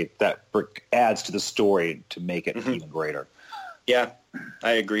perfectly. That adds to the story to make it even greater. Yeah,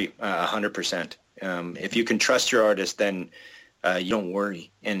 I agree 100%. If you can trust your artist, then you don't worry.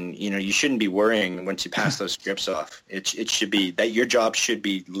 And, you shouldn't be worrying once you pass those scripts off. It should be that your job should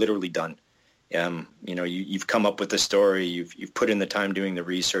be literally done. You've come up with the story, you've put in the time doing the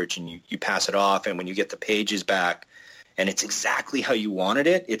research, and you pass it off. And when you get the pages back and it's exactly how you wanted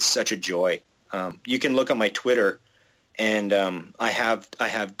it, it's such a joy. You can look on my Twitter, and I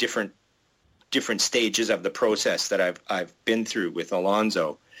have different stages of the process that I've been through with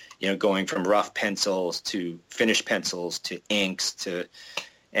Alonzo, going from rough pencils to finished pencils to inks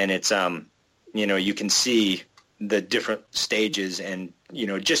and it's, you can see the different stages, and,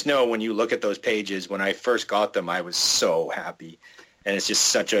 just know when you look at those pages, when I first got them, I was so happy. And it's just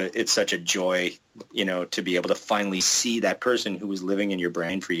such a joy, to be able to finally see that person who was living in your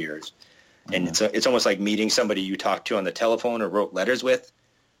brain for years. And it's almost like meeting somebody you talked to on the telephone or wrote letters with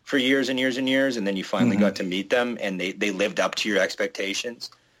for years and years and years, and then you finally got to meet them, and they lived up to your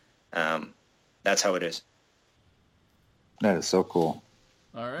expectations. That's how it is. That is so cool.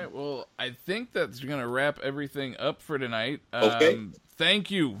 All right, well, I think that's going to wrap everything up for tonight. Okay.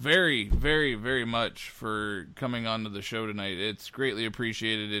 Thank you very, very, very much for coming on to the show tonight. It's greatly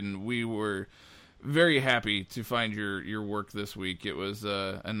appreciated, and we were very happy to find your work this week. It was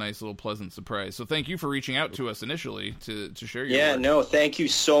a nice little pleasant surprise. So thank you for reaching out to us initially to share your work. Yeah, no, thank you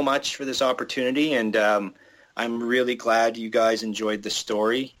so much for this opportunity, and I'm really glad you guys enjoyed the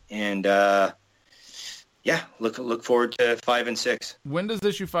story, and look forward to 5 and 6. When does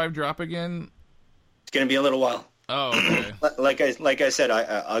issue 5 drop again? It's going to be a little while. Oh, okay. Like I said,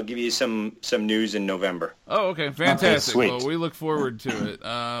 I'll give you some news in November. Oh, okay, fantastic. Okay, well, we look forward to it.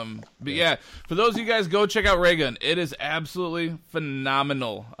 But yeah, for those of you guys, go check out Raygun. It is absolutely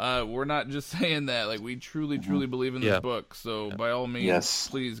phenomenal. We're not just saying that; like we truly believe in this book. So by all means,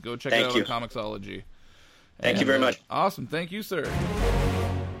 please go check it out on Comixology. Thank you very much. Awesome, thank you, sir.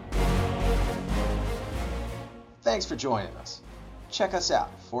 Thanks for joining us. Check us out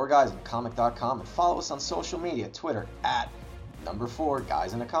at 4guysinAcomic.com and follow us on social media, Twitter at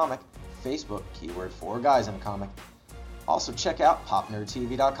 4guysinAcomic, Facebook, keyword 4guysinAcomic. Also check out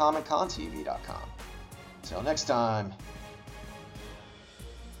popnerdtv.com and contv.com. Until next time,